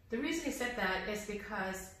 because the reason he said that is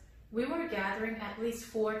because we were gathering at least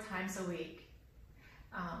 4 times a week.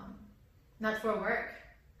 Not for work.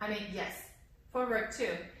 I mean, yes, for work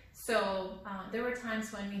too. So there were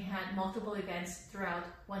times when we had multiple events throughout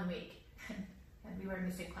 1 week, and we were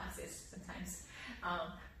missing classes sometimes.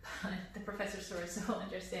 But the professors were so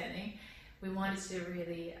understanding. We wanted to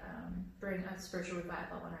really bring a spiritual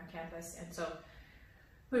revival on our campus, and so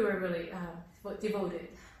we were really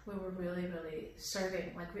devoted. We were really, really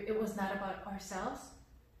serving. It was not about ourselves.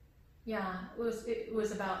 Yeah, it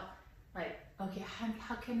was about okay,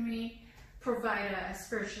 how can we provide a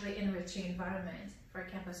spiritually enriching environment for our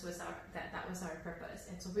campus? That was our purpose.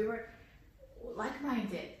 And so we were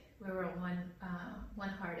like-minded. We were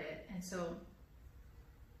one-hearted, and so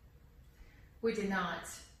we did not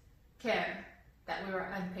care that we were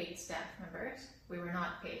unpaid staff members. We were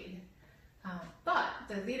not paid. But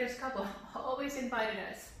the leaders couple always invited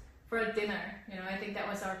us for a dinner. I think that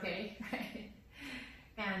was our pay, right?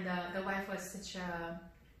 And the wife was such a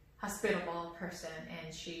hospitable person,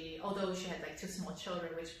 and although she had 2 small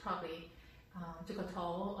children, which probably took a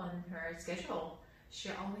toll on her schedule,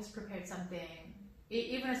 she always prepared something,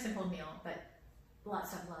 even a simple meal, but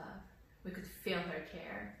lots of love. We could feel her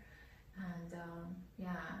care. And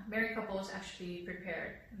married couples actually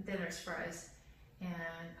prepared dinners for us.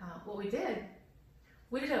 And what we did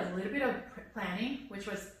a little bit of planning, which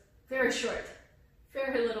was very short,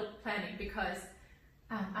 very little planning, because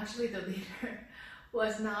actually the leader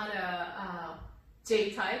was not a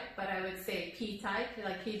J type, but I would say P type.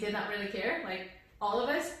 He did not really care. All of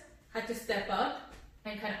us had to step up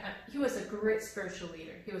and he was a great spiritual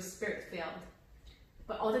leader. He was spirit-filled.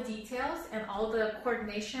 But all the details and all the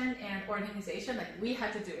coordination and organization, like we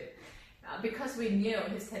had to do it. Because we knew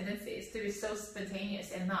his tendencies to be so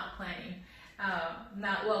spontaneous and not planning,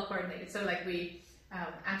 not well coordinated. So like we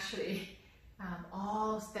actually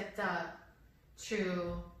all stepped up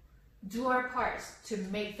to do our parts to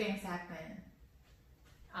make things happen.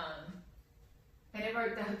 And it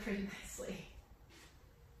worked out pretty nicely.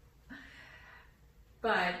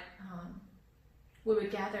 But we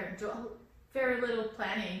would gather, do very little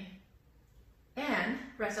planning, and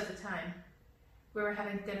rest of the time we were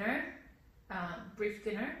having dinner, brief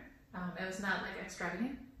dinner. It was not like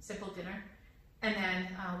extravagant, simple dinner. And then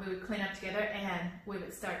we would clean up together and we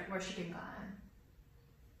would start worshiping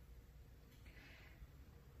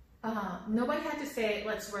God. Nobody had to say,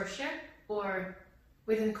 let's worship, or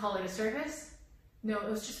we didn't call it a service. No, it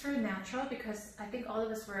was just very natural because I think all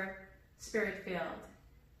of us were spirit-filled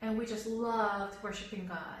and we just loved worshiping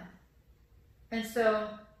God. And so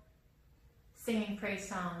singing praise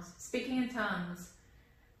songs, speaking in tongues,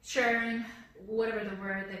 sharing whatever the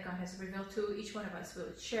word that God has revealed to each one of us, we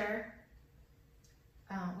would share.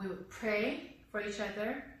 We would pray for each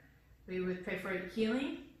other. We would pray for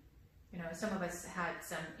healing. You know, some of us had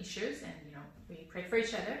some issues, and you know, we prayed for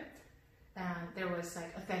each other. There was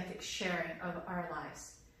like authentic sharing of our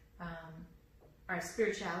lives, our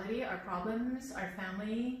spirituality, our problems, our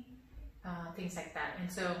family, things like that.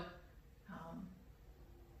 And so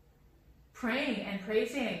praying and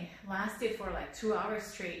praising lasted for like 2 hours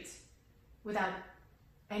straight without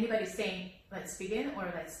anybody saying, let's begin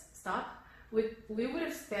or let's stop. We would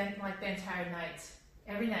have spent like the entire night,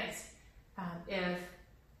 every night, if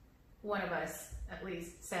one of us at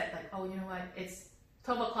least said like, oh, you know what, it's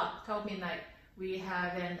 12 o'clock, 12 midnight, we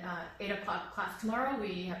have an 8 o'clock class tomorrow,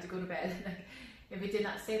 we have to go to bed. If we did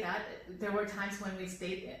not say that, there were times when we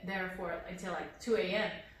stayed there for until like 2 a.m.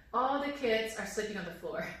 All the kids are sleeping on the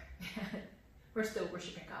floor. We're still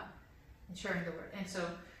worshiping God and sharing the word. And so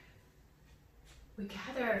we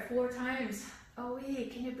gather 4 times a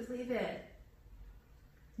week. Can you believe it?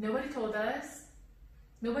 Nobody told us.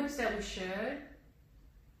 Nobody said we should.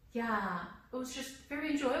 Yeah, it was just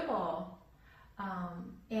very enjoyable.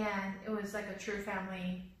 And it was like a true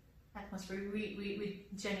family atmosphere. We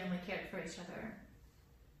genuinely cared for each other.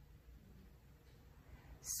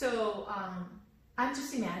 So I'm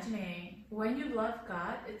just imagining, when you love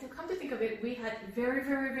God, to come to think of it, we had very,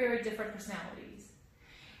 very, very different personalities.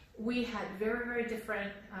 We had very, very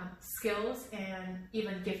different skills and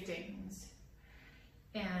even giftings.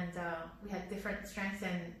 And we had different strengths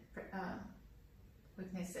and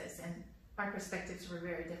weaknesses, and our perspectives were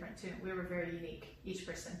very different too. We were very unique, each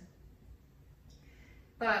person.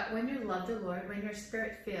 But when you love the Lord, when you're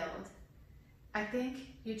spirit-filled, I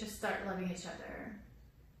think you just start loving each other.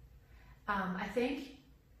 I think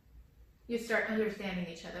you start understanding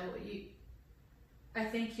each other. I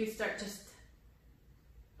think you start just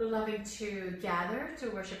loving to gather to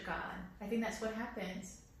worship God. I think that's what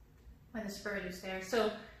happens when the Spirit is there.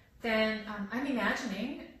 So then I'm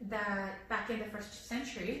imagining that back in the first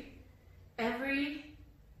century, every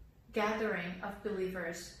gathering of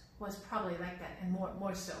believers was probably like that, and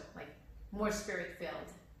more so, like more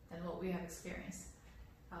spirit-filled than what we have experienced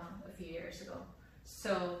a few years ago.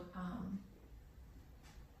 So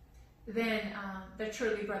then they're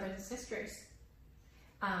truly brothers and sisters.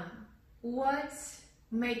 What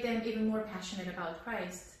made them even more passionate about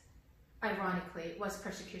Christ, ironically, was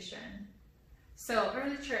persecution. So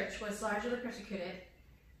early church was largely persecuted.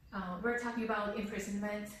 We're talking about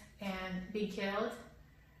imprisonment and being killed,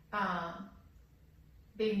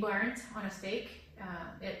 being burnt on a stake.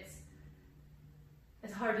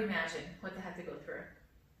 It's hard to imagine what they had to go through.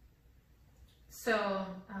 So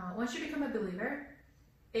once you become a believer,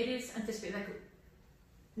 it is anticipated. Like,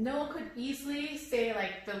 no one could easily say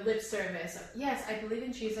like the lip service of, yes, I believe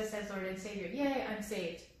in Jesus as Lord and Savior. Yay, I'm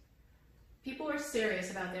saved. People were serious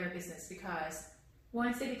about their business, because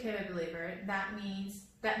once they became a believer, that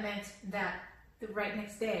meant that the right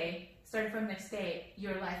next day, starting from next day,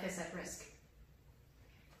 your life is at risk.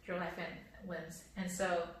 Your life and limbs. And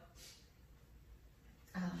so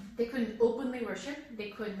they couldn't openly worship. They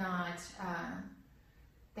could not,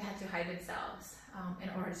 they had to hide themselves in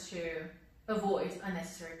order to avoid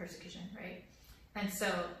unnecessary persecution, right? And so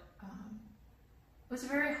it was a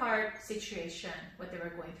very hard situation, what they were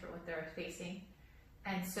going through, what they were facing.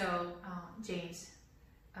 And so James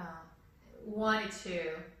wanted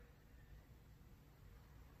to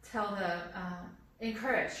tell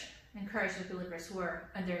encourage the believers who were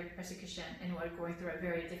under persecution and who were going through a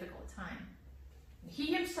very difficult time.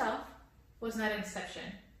 He himself was not an exception.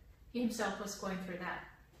 He himself was going through that.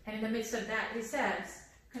 And in the midst of that, he says,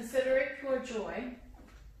 consider it pure joy,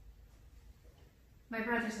 my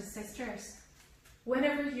brothers and sisters,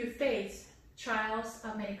 whenever you face trials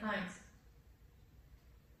of many kinds.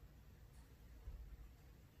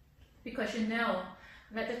 Because you know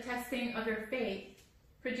that the testing of your faith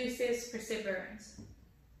produces perseverance.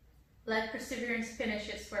 Let perseverance finish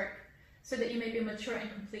its work, so that you may be mature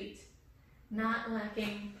and complete, not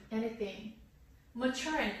lacking anything.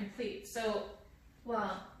 Mature and complete. So,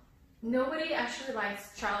 well, nobody actually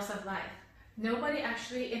likes trials of life. Nobody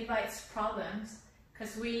actually invites problems,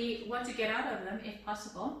 because we want to get out of them if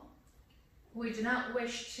possible. We do not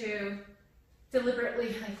wish to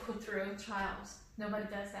deliberately go through trials. Nobody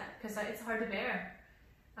does that, because it's hard to bear.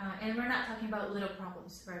 And we're not talking about little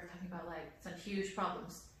problems. We're talking about like some huge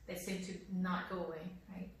problems that seem to not go away,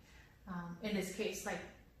 right? In this case, like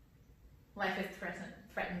life is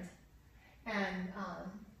threatened. And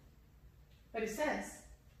but it says,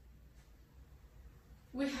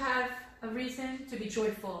 we have a reason to be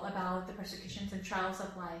joyful about the persecutions and trials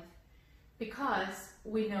of life, because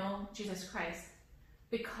we know Jesus Christ,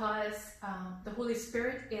 because the Holy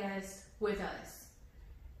Spirit is with us.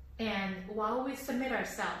 And while we submit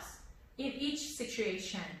ourselves in each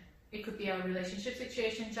situation, it could be a relationship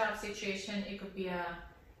situation, job situation, it could be a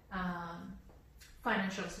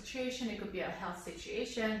financial situation, it could be a health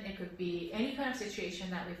situation, it could be any kind of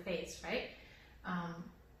situation that we face, right?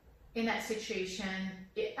 In that situation,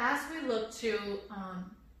 as we look to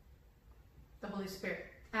the Holy Spirit,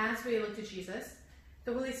 as we look to Jesus,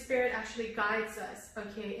 the Holy Spirit actually guides us.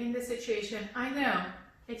 Okay, in this situation, I know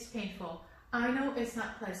it's painful. I know it's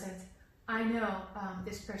not pleasant. I know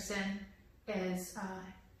this person is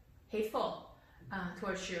hateful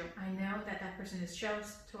towards you. I know that that person is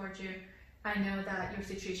jealous towards you. I know that your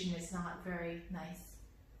situation is not very nice.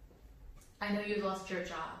 I know you lost your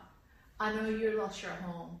job. I know you lost your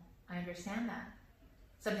home. I understand that.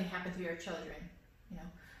 Something happened to your children. You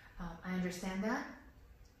know, I understand that.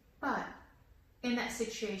 But in that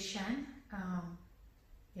situation,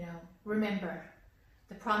 you know, remember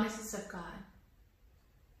the promises of God.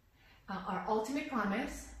 Our ultimate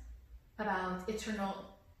promise about eternal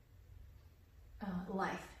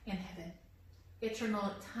life in heaven,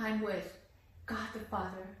 eternal time with God the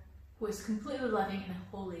Father, who is completely loving and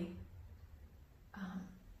holy.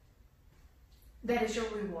 That is your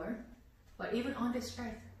reward. But even on this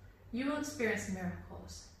earth, you will experience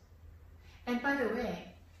miracles. And by the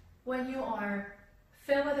way, when you are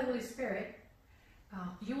filled with the Holy Spirit,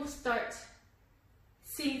 you will start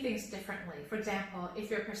seeing things differently. For example, if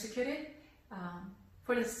you're persecuted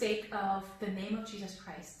for the sake of the name of Jesus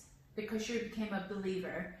Christ, because you became a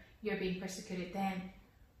believer, you're being persecuted, then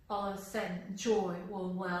all of a sudden joy will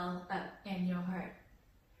well up in your heart.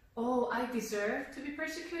 Oh, I deserve to be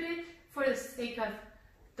persecuted for the sake of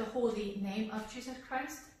the holy name of Jesus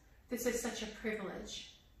Christ? This is such a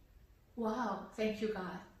privilege. Wow, thank you,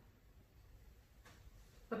 God.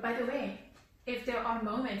 But by the way, if there are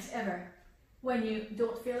moments ever when you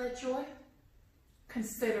don't feel that joy,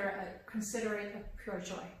 consider it a pure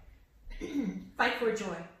joy. Fight for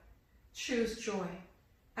joy. Choose joy.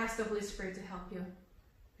 Ask the Holy Spirit to help you,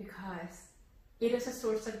 because it is a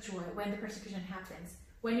source of joy when the persecution happens.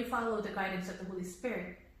 When you follow the guidance of the Holy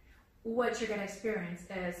Spirit, what you're going to experience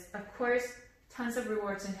is, of course, tons of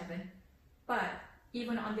rewards in heaven, but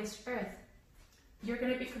even on this earth, you're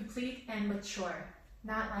going to be complete and mature,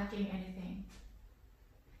 not lacking anything.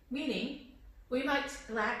 Meaning, we might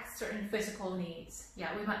lack certain physical needs. Yeah,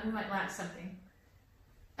 we might lack something.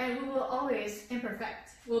 And we will always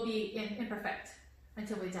imperfect. We'll be imperfect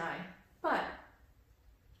until we die. But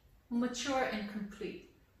mature and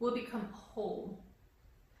complete. We'll become whole.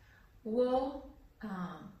 We'll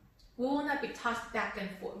not be tossed back and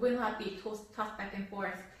forth. We'll not be tossed back and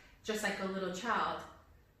forth just like a little child,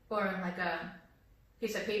 or like a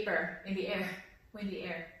piece of paper in the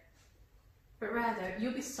air, but rather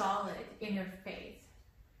you'll be solid in your faith,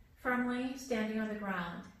 firmly standing on the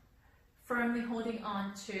ground, firmly holding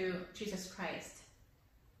on to Jesus Christ.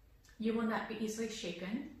 You will not be easily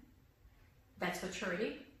shaken. That's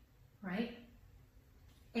maturity, right?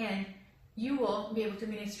 And you will be able to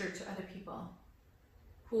minister to other people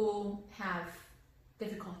who have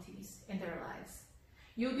difficulties in their lives.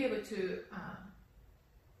 You'll be able to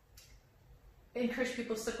encourage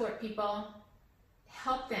people, support people,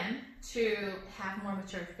 help them to have more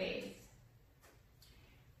mature faith.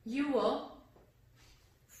 You will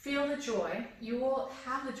feel the joy. You will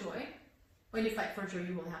have the joy. When you fight for joy,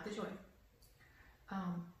 you will have the joy.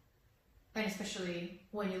 And especially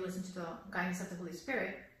when you listen to the guidance of the Holy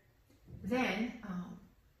Spirit, then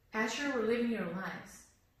as you're living your lives,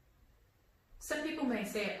 Some people may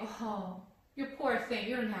say, oh, you poor thing,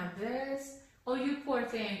 you don't have this. Oh, you poor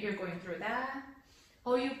thing, you're going through that.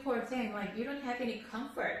 Oh, you poor thing, like you don't have any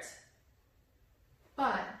comfort.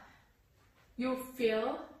 But you'll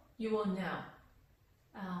feel, you will know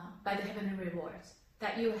by the heavenly rewards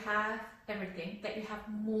that you have everything, that you have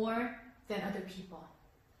more than other people,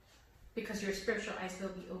 because your spiritual eyes will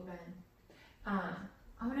be open.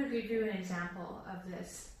 I want to give you an example of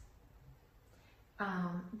this.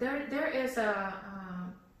 There is a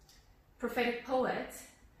prophetic poet.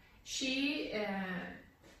 She,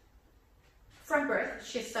 from birth,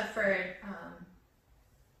 she suffered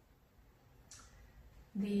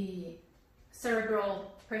the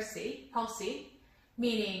cerebral palsy,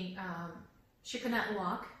 meaning she could not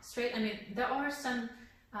walk straight. I mean, there are some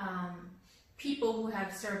people who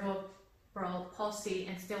have cerebral palsy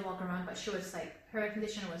and still walk around, but she was like, her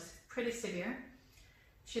condition was pretty severe.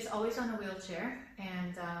 She's always on a wheelchair,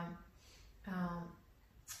 and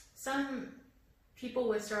some people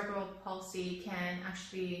with cerebral palsy can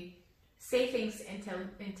actually say things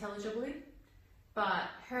intelligibly, but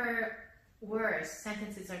her words,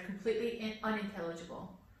 sentences are completely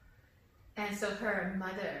unintelligible. And so her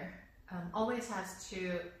mother always has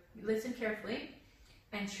to listen carefully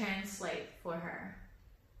and translate for her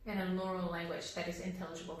in a normal language that is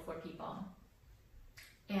intelligible for people.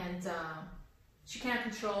 And she cannot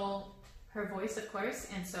control her voice, of course,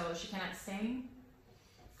 and so she cannot sing.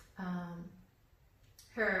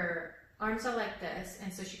 Her arms are like this,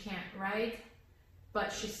 and so she can't write,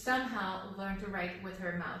 but she somehow learned to write with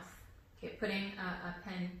her mouth. Okay, putting a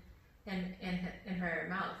pen in her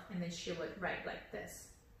mouth, and then she would write like this.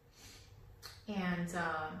 And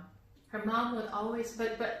her mom would always,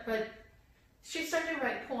 but she started to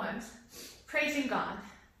write poems praising God.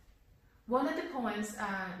 One of the poems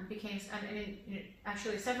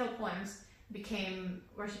actually several poems became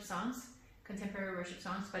worship songs, contemporary worship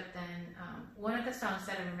songs, but then one of the songs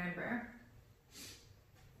that I remember,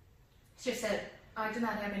 she said, I do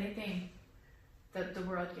not have anything that the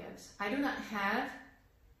world gives. I do not have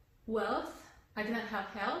wealth. I do not have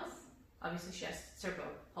health. Obviously, she has cerebral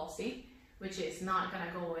palsy, which is not going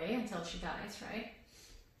to go away until she dies, right?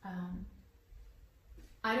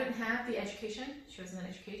 I don't have the education. She wasn't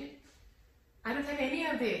educated. I don't have any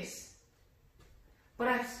of this. But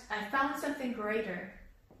I found something greater.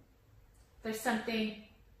 There's something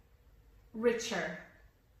richer,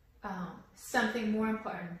 something more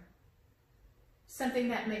important, something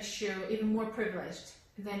that makes you even more privileged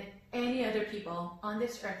than any other people on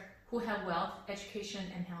this earth who have wealth, education,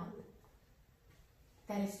 and health.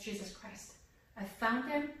 That is Jesus Christ. I found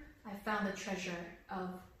him. I found the treasure of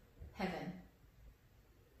heaven.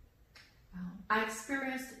 I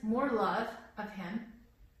experienced more love of him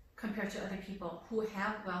compared to other people who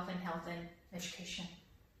have wealth and health and education.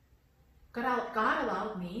 God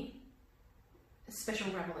allowed me a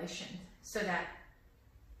special revelation so that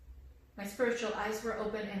my spiritual eyes were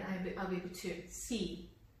open and I'll be able to see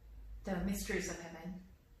the mysteries of heaven.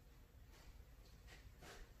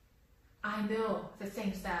 I know the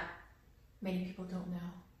things that many people don't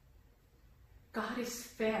know. God is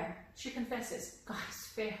fair. She confesses, God is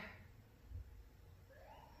fair.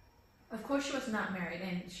 Of course, she was not married,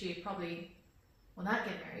 and she probably will not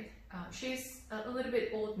get married. She's a little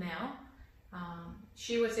bit old now.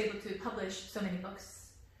 She was able to publish so many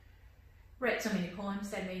books, write so many poems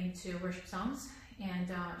that made into worship songs,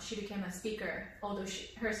 and she became a speaker, although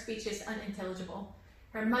her speech is unintelligible.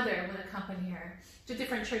 Her mother would accompany her to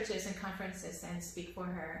different churches and conferences and speak for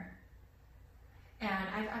her. And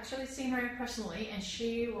I've actually seen her personally, and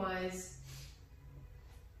she was,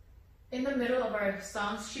 in the middle of our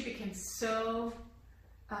songs, she became so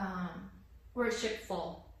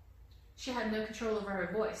worshipful. She had no control over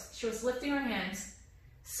her voice. She was lifting her hands,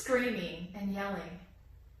 screaming and yelling.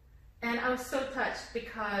 And I was so touched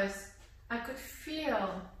because I could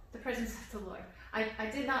feel the presence of the Lord. I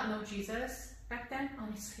did not know Jesus back then,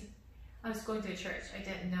 honestly. I was going to a church. I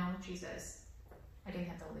didn't know Jesus. I didn't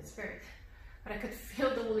have the Holy Spirit. But I could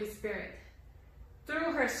feel the Holy Spirit.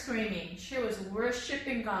 Through her screaming, she was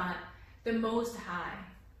worshiping God, the Most High.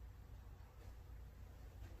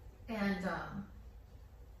 And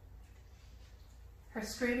her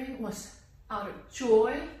screaming was out of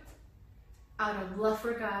joy, out of love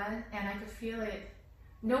for God, and I could feel it.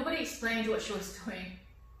 Nobody explained what she was doing.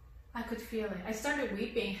 I could feel it. I started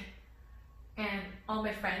weeping, and all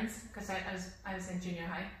my friends, because I was in junior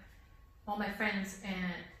high, all my friends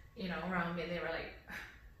and around me, they were like,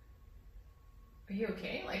 "Are you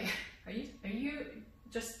okay? Like, are you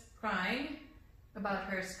just crying about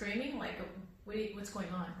her screaming? Like, what's going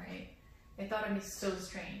on?" Right? They thought of me so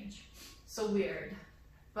strange, so weird.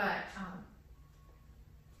 But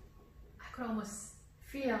could almost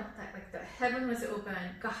feel that like the heaven was open.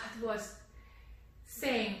 God was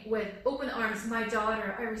saying with open arms, my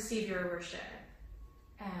daughter, I receive your worship.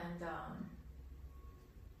 And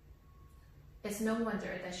it's no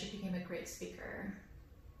wonder that she became a great speaker,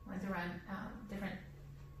 went around different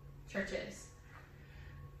churches.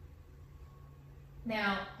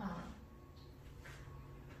 Now,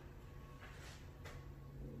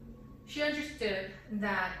 she understood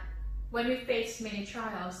that when we face many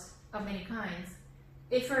trials of many kinds,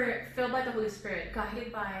 if we're filled by the Holy Spirit,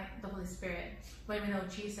 guided by the Holy Spirit, when we know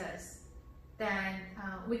Jesus, then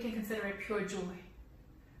we can consider it pure joy,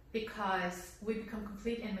 because we become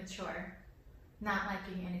complete and mature, not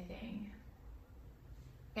liking anything,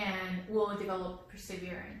 and we'll develop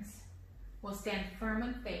perseverance. We'll stand firm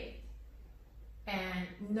in faith, and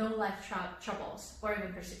no life troubles, or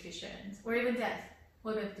even persecutions, or even death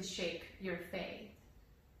will be able to shake your faith.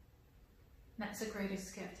 That's the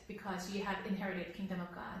greatest gift, because you have inherited the kingdom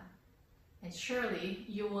of God, and surely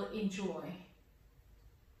you will enjoy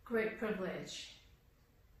great privilege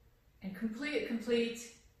and complete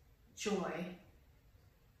joy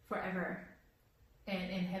forever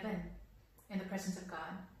in heaven, in the presence of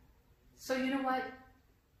God. So you know what?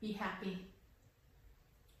 Be happy.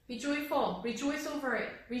 Be joyful. Rejoice over it.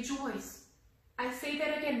 Rejoice. I say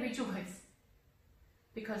that again, rejoice.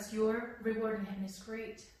 Because your reward in heaven is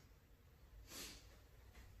great.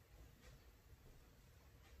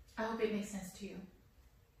 I hope it makes sense to you.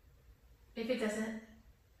 If it doesn't,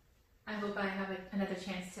 I hope I have another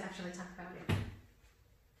chance to actually talk about it.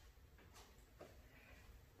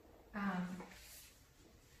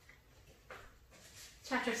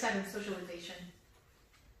 Chapter 7, Socialization.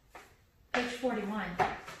 Page 41.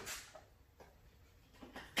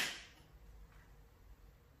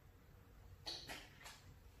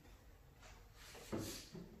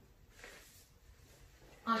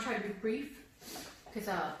 I'll try to be brief, because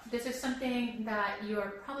this is something that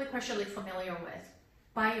you're probably partially familiar with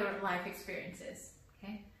by your life experiences.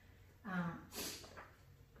 Okay,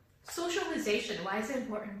 socialization. Why is it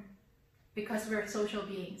important? Because we're social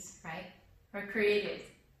beings, right? We're created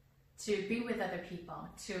to be with other people,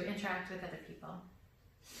 to interact with other people.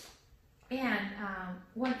 And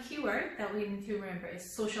one keyword that we need to remember is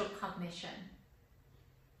social cognition.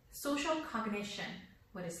 Social cognition.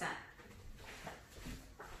 What is that?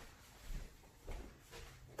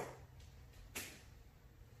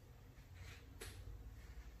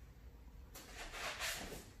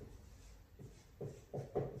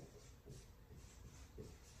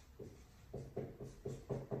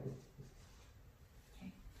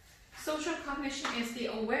 Social cognition is the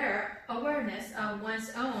awareness of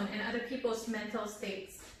one's own and other people's mental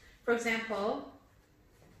states. For example,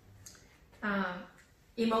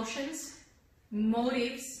 emotions,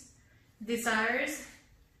 motives, desires,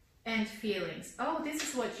 and feelings. Oh, this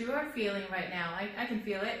is what you are feeling right now. I can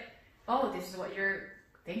feel it. Oh, this is what you're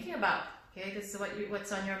thinking about. Okay, this is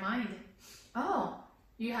what's on your mind. Oh,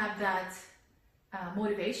 you have that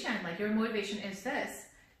motivation. Like your motivation is this.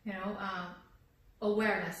 You know.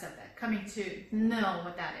 Awareness of it, coming to know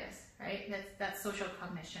what that is, right? That's social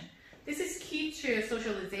cognition. This is key to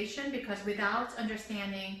socialization, because without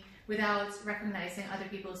understanding, without recognizing other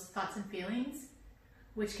people's thoughts and feelings,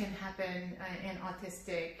 which can happen in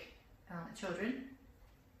autistic children.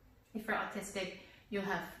 If you're autistic, you'll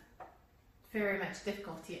have very much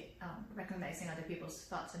difficulty recognizing other people's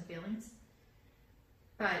thoughts and feelings.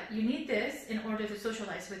 But you need this in order to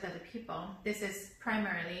socialize with other people. This is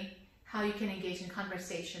primarily how you can engage in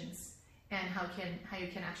conversations and how you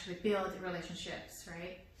can actually build relationships,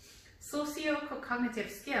 right?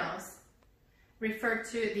 Socio-cognitive skills refer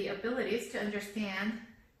to the abilities to understand,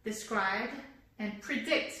 describe, and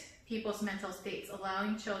predict people's mental states,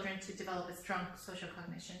 allowing children to develop a strong social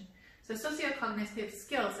cognition. So socio-cognitive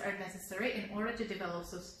skills are necessary in order to develop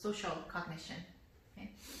social cognition.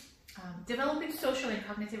 Okay? Developing social and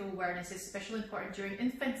cognitive awareness is especially important during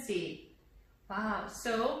infancy. Wow,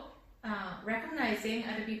 so recognizing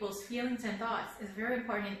other people's feelings and thoughts is very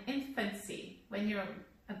important in infancy, when you're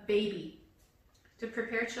a baby, to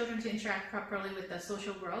prepare children to interact properly with the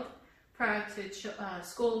social world prior to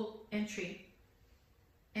school entry.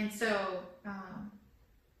 And so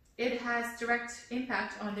it has direct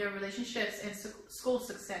impact on their relationships and school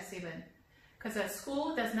success even, because a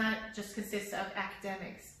school does not just consist of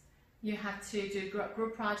academics. You have to do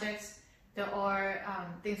group projects. There are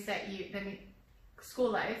things that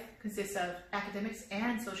school life consists of academics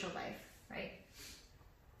and social life, right?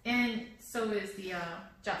 And so is the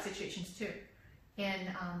job situations too.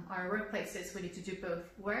 In our workplaces, we need to do both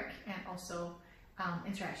work and also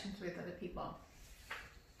interactions with other people.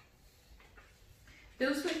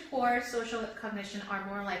 Those with poor social cognition are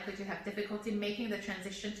more likely to have difficulty making the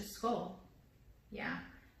transition to school. Yeah,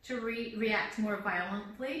 to react more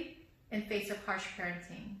violently in face of harsh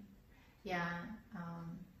parenting. Yeah,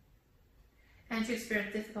 and to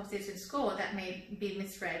experience difficulties in school that may be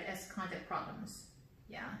misread as content problems.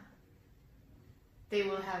 Yeah, they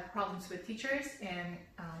will have problems with teachers, and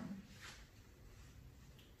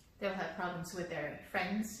they'll have problems with their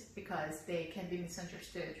friends because they can be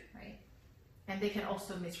misunderstood, right? And they can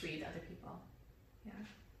also misread other people. Yeah.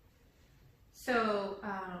 So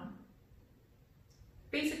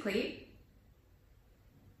basically,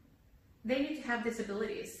 they need to have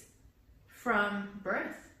disabilities from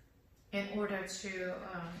birth in order to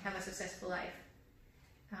have a successful life.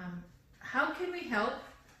 How can we help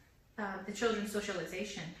the children's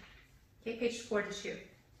socialization? Okay, page 42.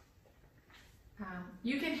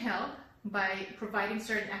 You can help by providing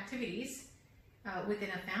certain activities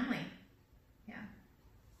within a family. Yeah.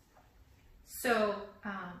 So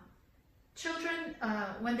children,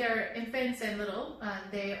 when they're infants and little,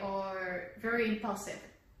 they are very impulsive.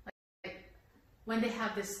 Like when they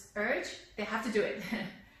have this urge, they have to do it.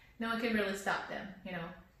 No one can really stop them, you know.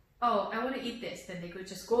 Oh, I want to eat this. Then they could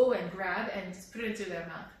just go and grab and just put it into their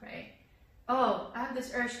mouth, right? Oh, I have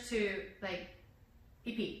this urge to like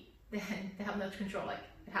pee-pee. Then they have no control, like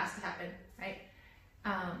it has to happen, right?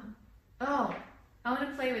 Oh, I want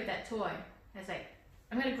to play with that toy. It's like,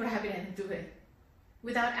 I'm going to grab it and do it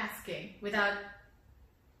without asking, without,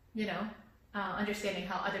 you know, understanding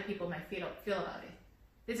how other people might feel about it.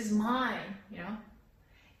 This is mine, you know?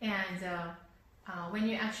 And when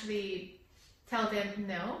you actually tell them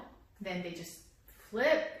no, then they just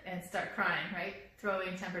flip and start crying, right?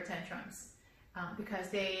 Throwing temper tantrums because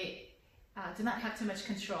they do not have too much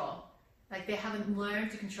control. Like they haven't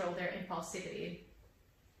learned to control their impulsivity.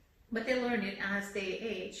 But they learn it as they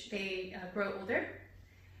age, they grow older.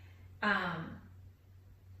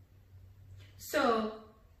 So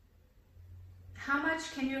how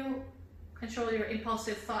much can you control your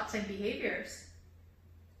impulsive thoughts and behaviors?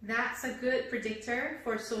 That's a good predictor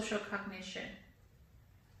for social cognition.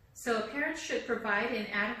 So parents should provide an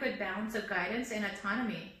adequate balance of guidance and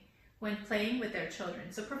autonomy when playing with their children.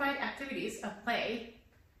 So provide activities of play,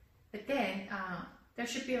 but then there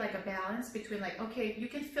should be like a balance between like, okay, you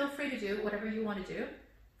can feel free to do whatever you want to do.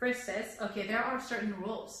 First says, okay, there are certain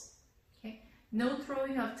rules. Okay, no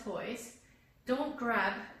throwing of toys. Don't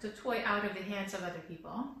grab the toy out of the hands of other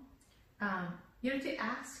people. You need to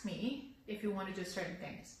ask me if you want to do certain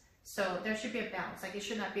things. So there should be a balance. Like it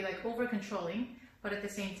should not be like over controlling, but at the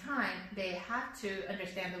same time, they have to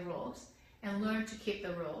understand the rules and learn to keep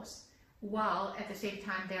the rules, while at the same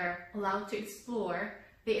time they're allowed to explore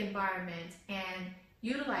the environment and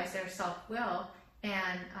utilize their self-will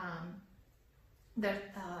and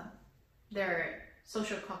their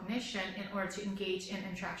social cognition in order to engage in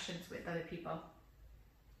interactions with other people.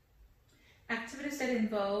 Activities that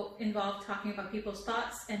involve talking about people's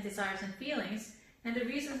thoughts and desires and feelings and the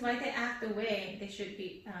reasons why they act the way they should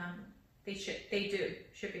be,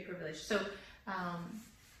 should be privileged. So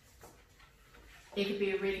they could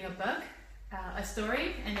be reading a book, a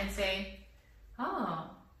story, and then say, oh,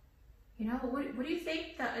 you know, what do you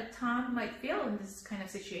think that Tom might feel in this kind of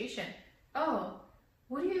situation? Oh,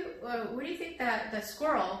 what do you think that the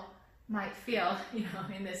squirrel might feel, you know,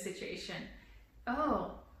 in this situation?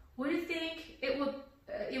 Oh, what do you think it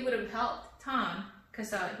would have helped Tom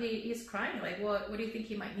because he's crying? Like, what do you think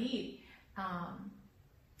he might need?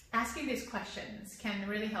 Asking these questions can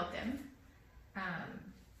really help them.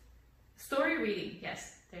 Story reading,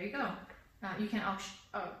 yes, there you go. You can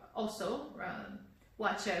also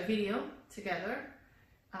watch a video together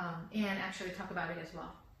and actually talk about it as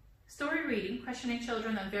well. Story reading, questioning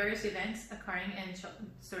children on various events occurring in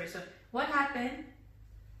stories. So what happened?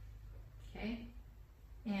 Okay,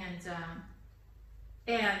 and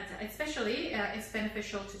especially it's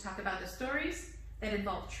beneficial to talk about the stories that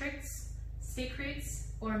involve tricks, secrets,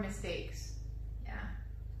 or mistakes. Yeah,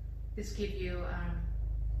 this gives you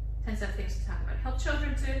tons of things to talk about. Help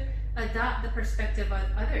children to adopt the perspective of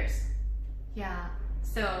others. Yeah,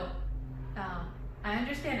 so I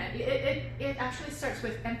understand that. It actually starts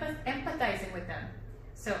with empathizing with them.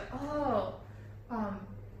 So,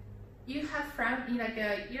 you have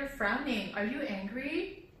you're frowning. Are you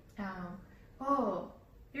angry? Oh,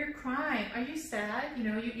 you're crying. Are you sad? You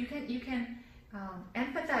know, you can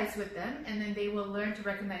empathize with them, and then they will learn to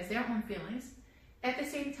recognize their own feelings. At the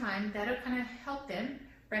same time, that'll kind of help them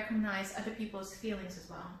recognize other people's feelings as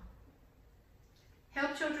well.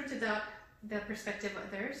 Help children to adopt the perspective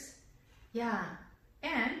of others. Yeah,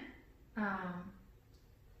 and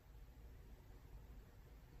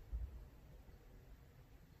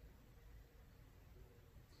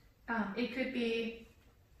It could be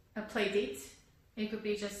a play date. It could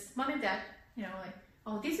be just mom and dad, you know, like,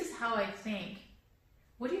 oh, this is how I think.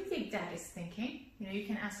 What do you think dad is thinking? You know, you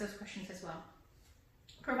can ask those questions as well.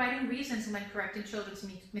 Providing reasons when correcting children's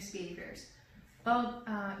misbehaviors. Oh,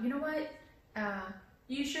 you know what?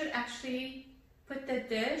 You should actually put the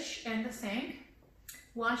dish in the sink.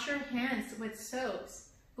 Wash your hands with soaps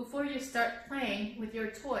before you start playing with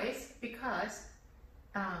your toys, because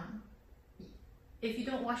if you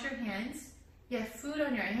don't wash your hands, you have food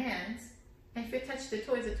on your hands, and if you touch the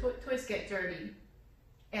toys get dirty,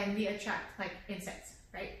 and we attract like insects,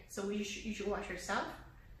 right? So you should wash yourself,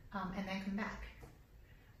 and then come back.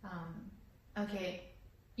 Okay,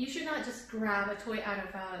 you should not just grab a toy out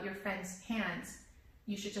of your friend's hands.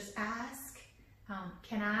 You should just ask,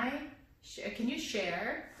 can you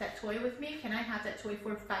share that toy with me? Can I have that toy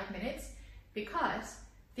for 5 minutes? Because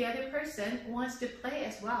the other person wants to play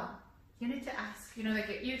as well. You need to ask, you know,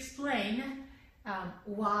 like you explain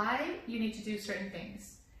why you need to do certain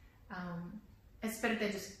things. It's better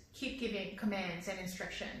than just keep giving commands and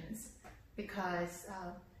instructions, because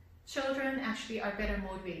children actually are better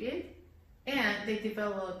motivated and they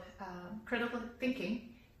develop critical thinking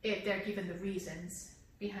if they're given the reasons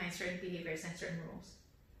behind certain behaviors and certain rules.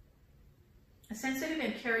 A sensitive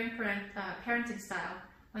and caring parenting style.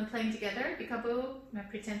 When playing together, peekaboo,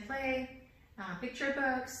 pretend play, picture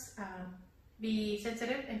books, be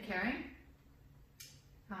sensitive and caring.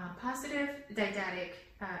 Positive didactic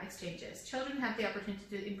exchanges. Children have the opportunity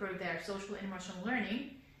to improve their social and emotional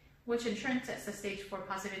learning, which in turn sets the stage for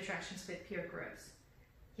positive interactions with peer groups.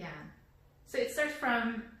 Yeah. So it starts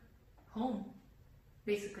from home,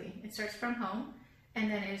 basically. It starts from home, and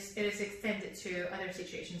then it is extended to other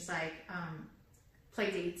situations like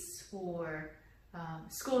play dates or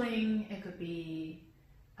schooling. It could be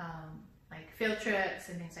like field trips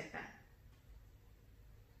and things like that.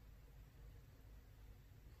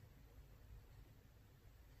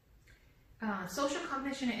 Social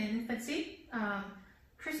cognition in infancy.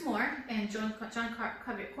 Chris Moore and John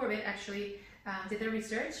Corbett actually did their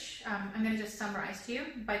research. I'm going to just summarize to you.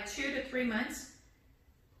 By 2 to 3 months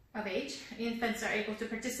of age, infants are able to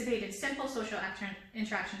participate in simple social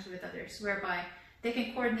interactions with others, whereby they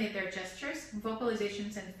can coordinate their gestures,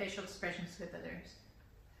 vocalizations, and facial expressions with others.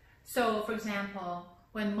 So, for example,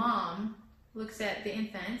 when mom looks at the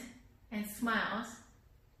infant and smiles,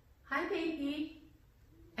 "Hi, baby,"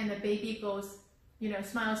 and the baby goes, you know,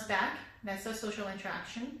 smiles back, that's a social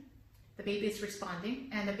interaction. The baby is responding,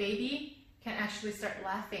 and the baby can actually start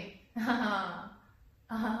laughing.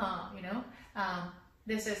 You know,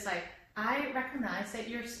 this is like, I recognize that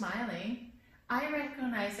you're smiling. I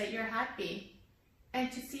recognize that you're happy. And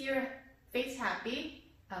to see your face happy,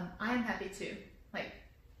 I am happy too. Like,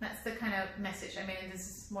 that's the kind of message. I mean, this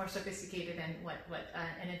is more sophisticated than what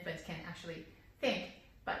an infant can actually think,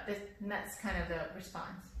 but that's kind of the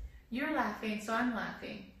response. You're laughing, so I'm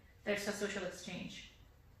laughing. There's a social exchange.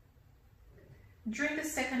 During the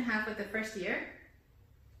second half of the first year,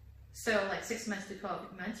 so like 6 months to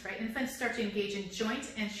 12 months, right, infants start to engage in joint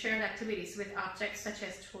and shared activities with objects such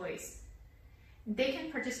as toys. They can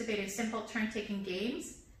participate in simple turn-taking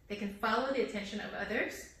games. They can follow the attention of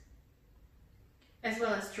others, as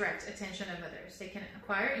well as direct attention of others. They can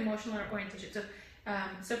acquire emotional orientation.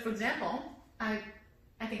 So for example, I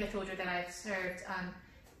think I told you that I've served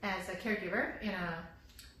as a caregiver in a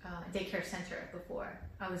daycare center before.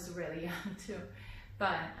 I was really young too.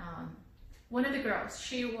 But one of the girls,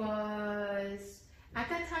 she was, at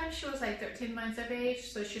that time, she was like 13 months of age,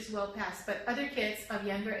 so she's well past. But other kids of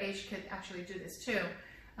younger age could actually do this too.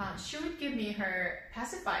 She would give me her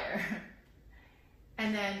pacifier.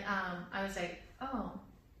 And then I was like, oh,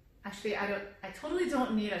 actually, I totally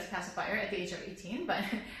don't need a pacifier at the age of 18, but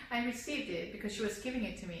I received it because she was giving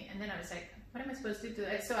it to me. And then I was like, what am I supposed to do?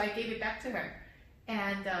 So I gave it back to her.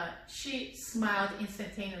 And she smiled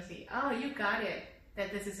instantaneously. Oh, you got it,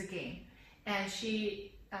 that this is a game. And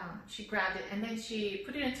she grabbed it, and then she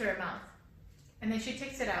put it into her mouth. And then she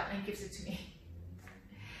takes it out and gives it to me.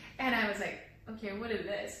 And I was like, okay, what is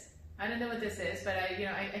this? I don't know what this is, but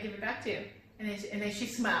I give it back to you. And then she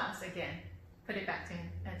smiles again, put it back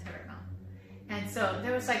into her mouth. And so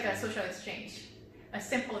there was like a social exchange, a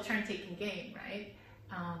simple turn-taking game, right?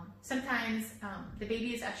 Sometimes the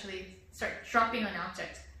babies actually start dropping an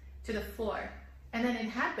object to the floor. And then it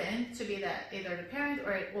happened to be that either the parent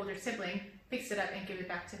or an older sibling picks it up and gives it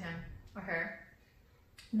back to him or her.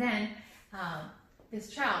 Then this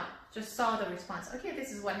child just saw the response. Okay,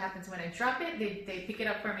 this is what happens when I drop it. They pick it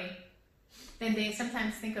up for me. Then they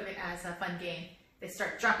sometimes think of it as a fun game. They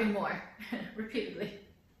start dropping more repeatedly.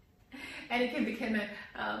 And it can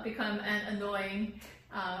become an annoying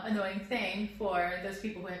annoying thing for those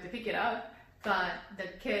people who have to pick it up, but the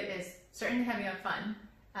kid is certainly having a fun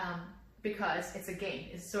because it's a game.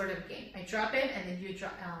 It's sort of a game. I drop it and then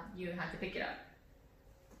you have to pick it up.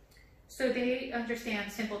 So they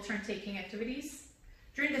understand simple turn-taking activities.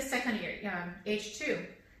 During the second year, age 2,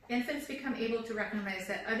 infants become able to recognize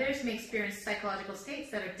that others may experience psychological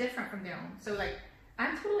states that are different from their own. So like,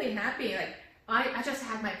 I'm totally happy. Like, I just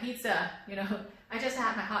had my pizza, you know, I just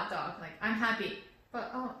had my hot dog. Like, I'm happy.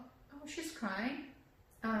 But, oh, she's crying.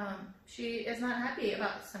 She is not happy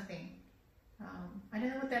about something. I don't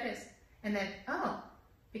know what that is. And then, oh,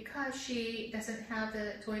 because she doesn't have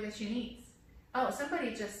the toy that she needs. Oh,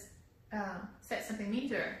 somebody just said something mean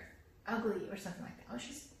to her, ugly or something like that. Oh,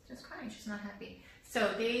 she's just crying. She's not happy.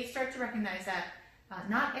 So they start to recognize that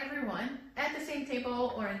not everyone at the same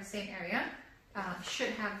table or in the same area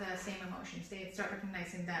should have the same emotions. They start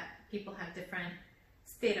recognizing that people have different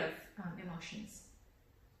state of emotions.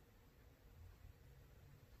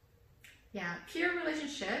 Yeah, peer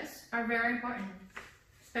relationships are very important,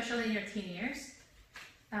 especially in your teen years.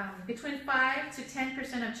 Between 5 to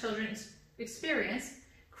 10% of children experience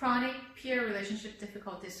chronic peer relationship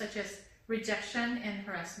difficulties such as rejection and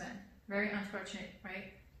harassment. Very unfortunate,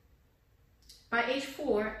 right? By age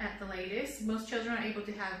 4 at the latest, most children are able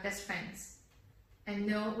to have best friends and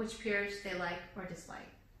know which peers they like or dislike.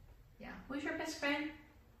 Yeah, who's your best friend?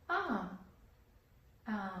 Oh,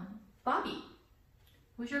 Bobby.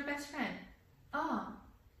 Who's your best friend? Oh,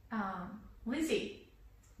 Lizzie.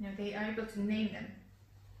 You know, they are able to name them.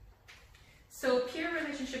 So peer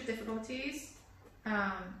relationship difficulties,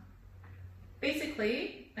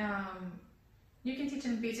 basically, you can teach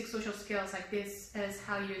them basic social skills like this as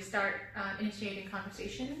how you start initiating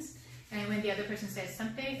conversations, and when the other person says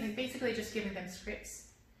something, like basically just giving them scripts.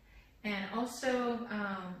 And also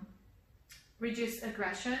reduce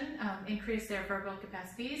aggression, increase their verbal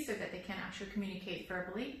capacities so that they can actually communicate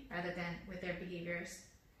verbally rather than with their behaviors.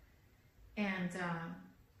 And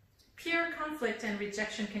peer conflict and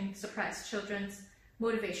rejection can suppress children's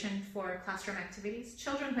motivation for classroom activities.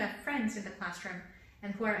 Children who have friends in the classroom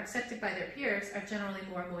and who are accepted by their peers are generally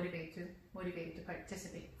more motivated to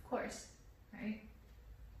participate, of course, right?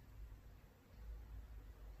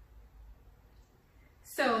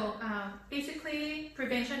 So basically,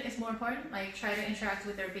 prevention is more important. Like, try to interact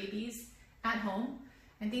with their babies at home.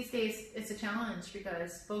 And these days, it's a challenge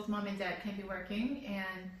because both mom and dad can be working,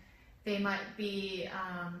 and they might be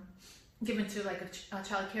given to like a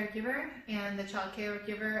child caregiver, and the child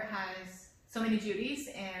caregiver has so many duties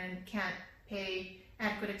and can't pay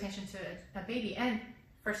adequate attention to a baby. And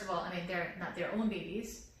first of all, I mean, they're not their own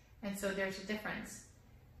babies, and so there's a difference.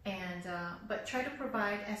 And but try to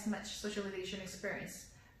provide as much socialization experience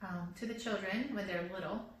to the children when they're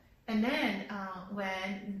little. And then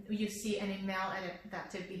when you see any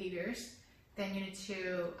maladaptive behaviors, then you need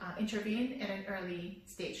to intervene at an early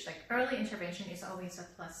stage. Like, early intervention is always a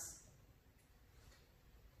plus.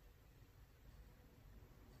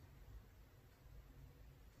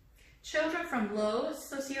 Children from low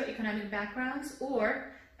socioeconomic backgrounds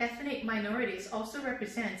or ethnic minorities also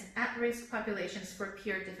represent at-risk populations for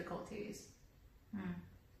peer difficulties.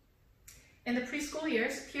 In the preschool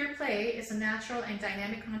years, peer play is a natural and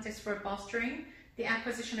dynamic context for bolstering the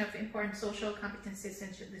acquisition of important social competencies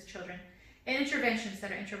in these children. And interventions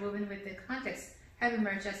that are interwoven with the context have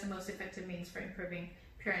emerged as the most effective means for improving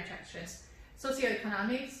peer interactions.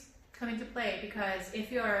 Socioeconomics come into play because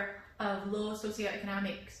if you're of low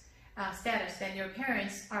socioeconomic status, then your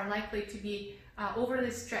parents are likely to be overly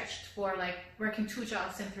stretched for like working 2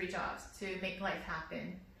 jobs and 3 jobs to make life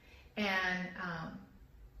happen. And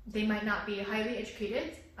they might not be highly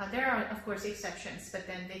educated. There are, of course, exceptions, but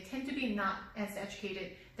then they tend to be not as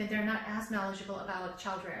educated, then they're not as knowledgeable about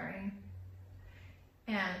child rearing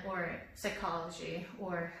and or psychology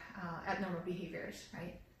or abnormal behaviors,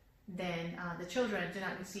 right? Then the children do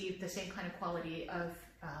not receive the same kind of quality of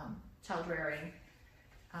child rearing,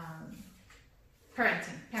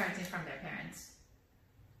 parenting from their parents.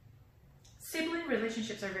 Sibling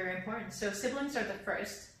relationships are very important. So siblings are the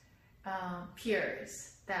first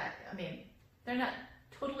peers that, I mean, they're not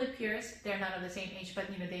totally peers, they're not of the same age,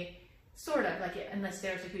 but you know, they sort of, like, unless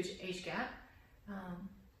there's a huge age gap.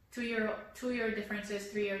 2-year differences,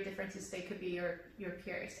 3-year differences, they could be your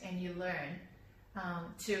peers, and you learn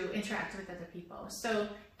to interact with other people. So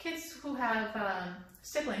kids who have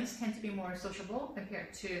siblings tend to be more sociable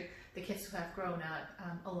compared to the kids who have grown up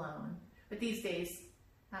alone. But these days,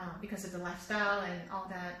 because of the lifestyle and all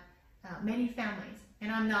that, many families,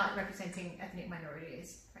 and I'm not representing ethnic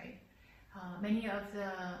minorities, right? Many of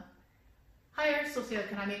the higher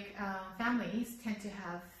socioeconomic families tend to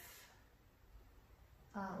have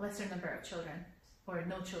lesser number of children or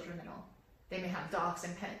no children at all. They may have dogs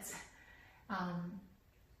and pets.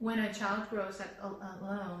 When a child grows up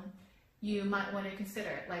alone, you might want to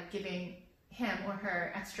consider like giving him or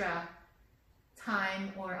her extra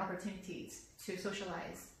time or opportunities to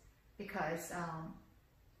socialize, because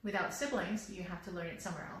without siblings, you have to learn it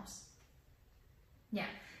somewhere else. Yeah,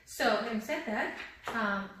 so having said that,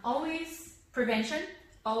 always prevention,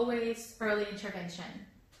 always early intervention.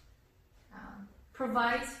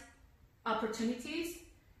 Provide opportunities,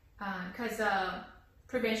 because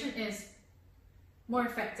prevention is more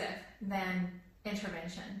effective than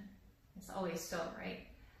intervention. It's always so, right?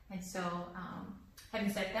 And so,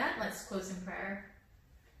 having said that, let's close in prayer.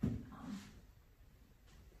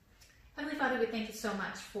 Heavenly Father, we thank you so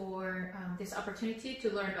much for this opportunity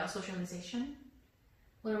to learn about socialization.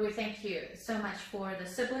 Lord, we thank you so much for the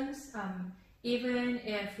siblings. Even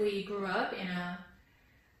if we grew up in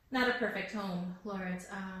not a perfect home, Lord,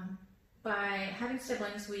 by having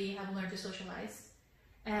siblings, we have learned to socialize.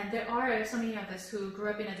 And there are so many of us who grew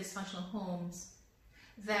up in a dysfunctional homes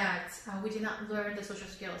that we did not learn the social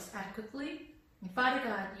skills adequately. And Father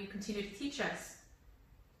God, you continue to teach us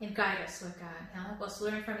and guide us, Lord God, and help us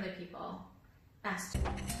learn from the people. Ask.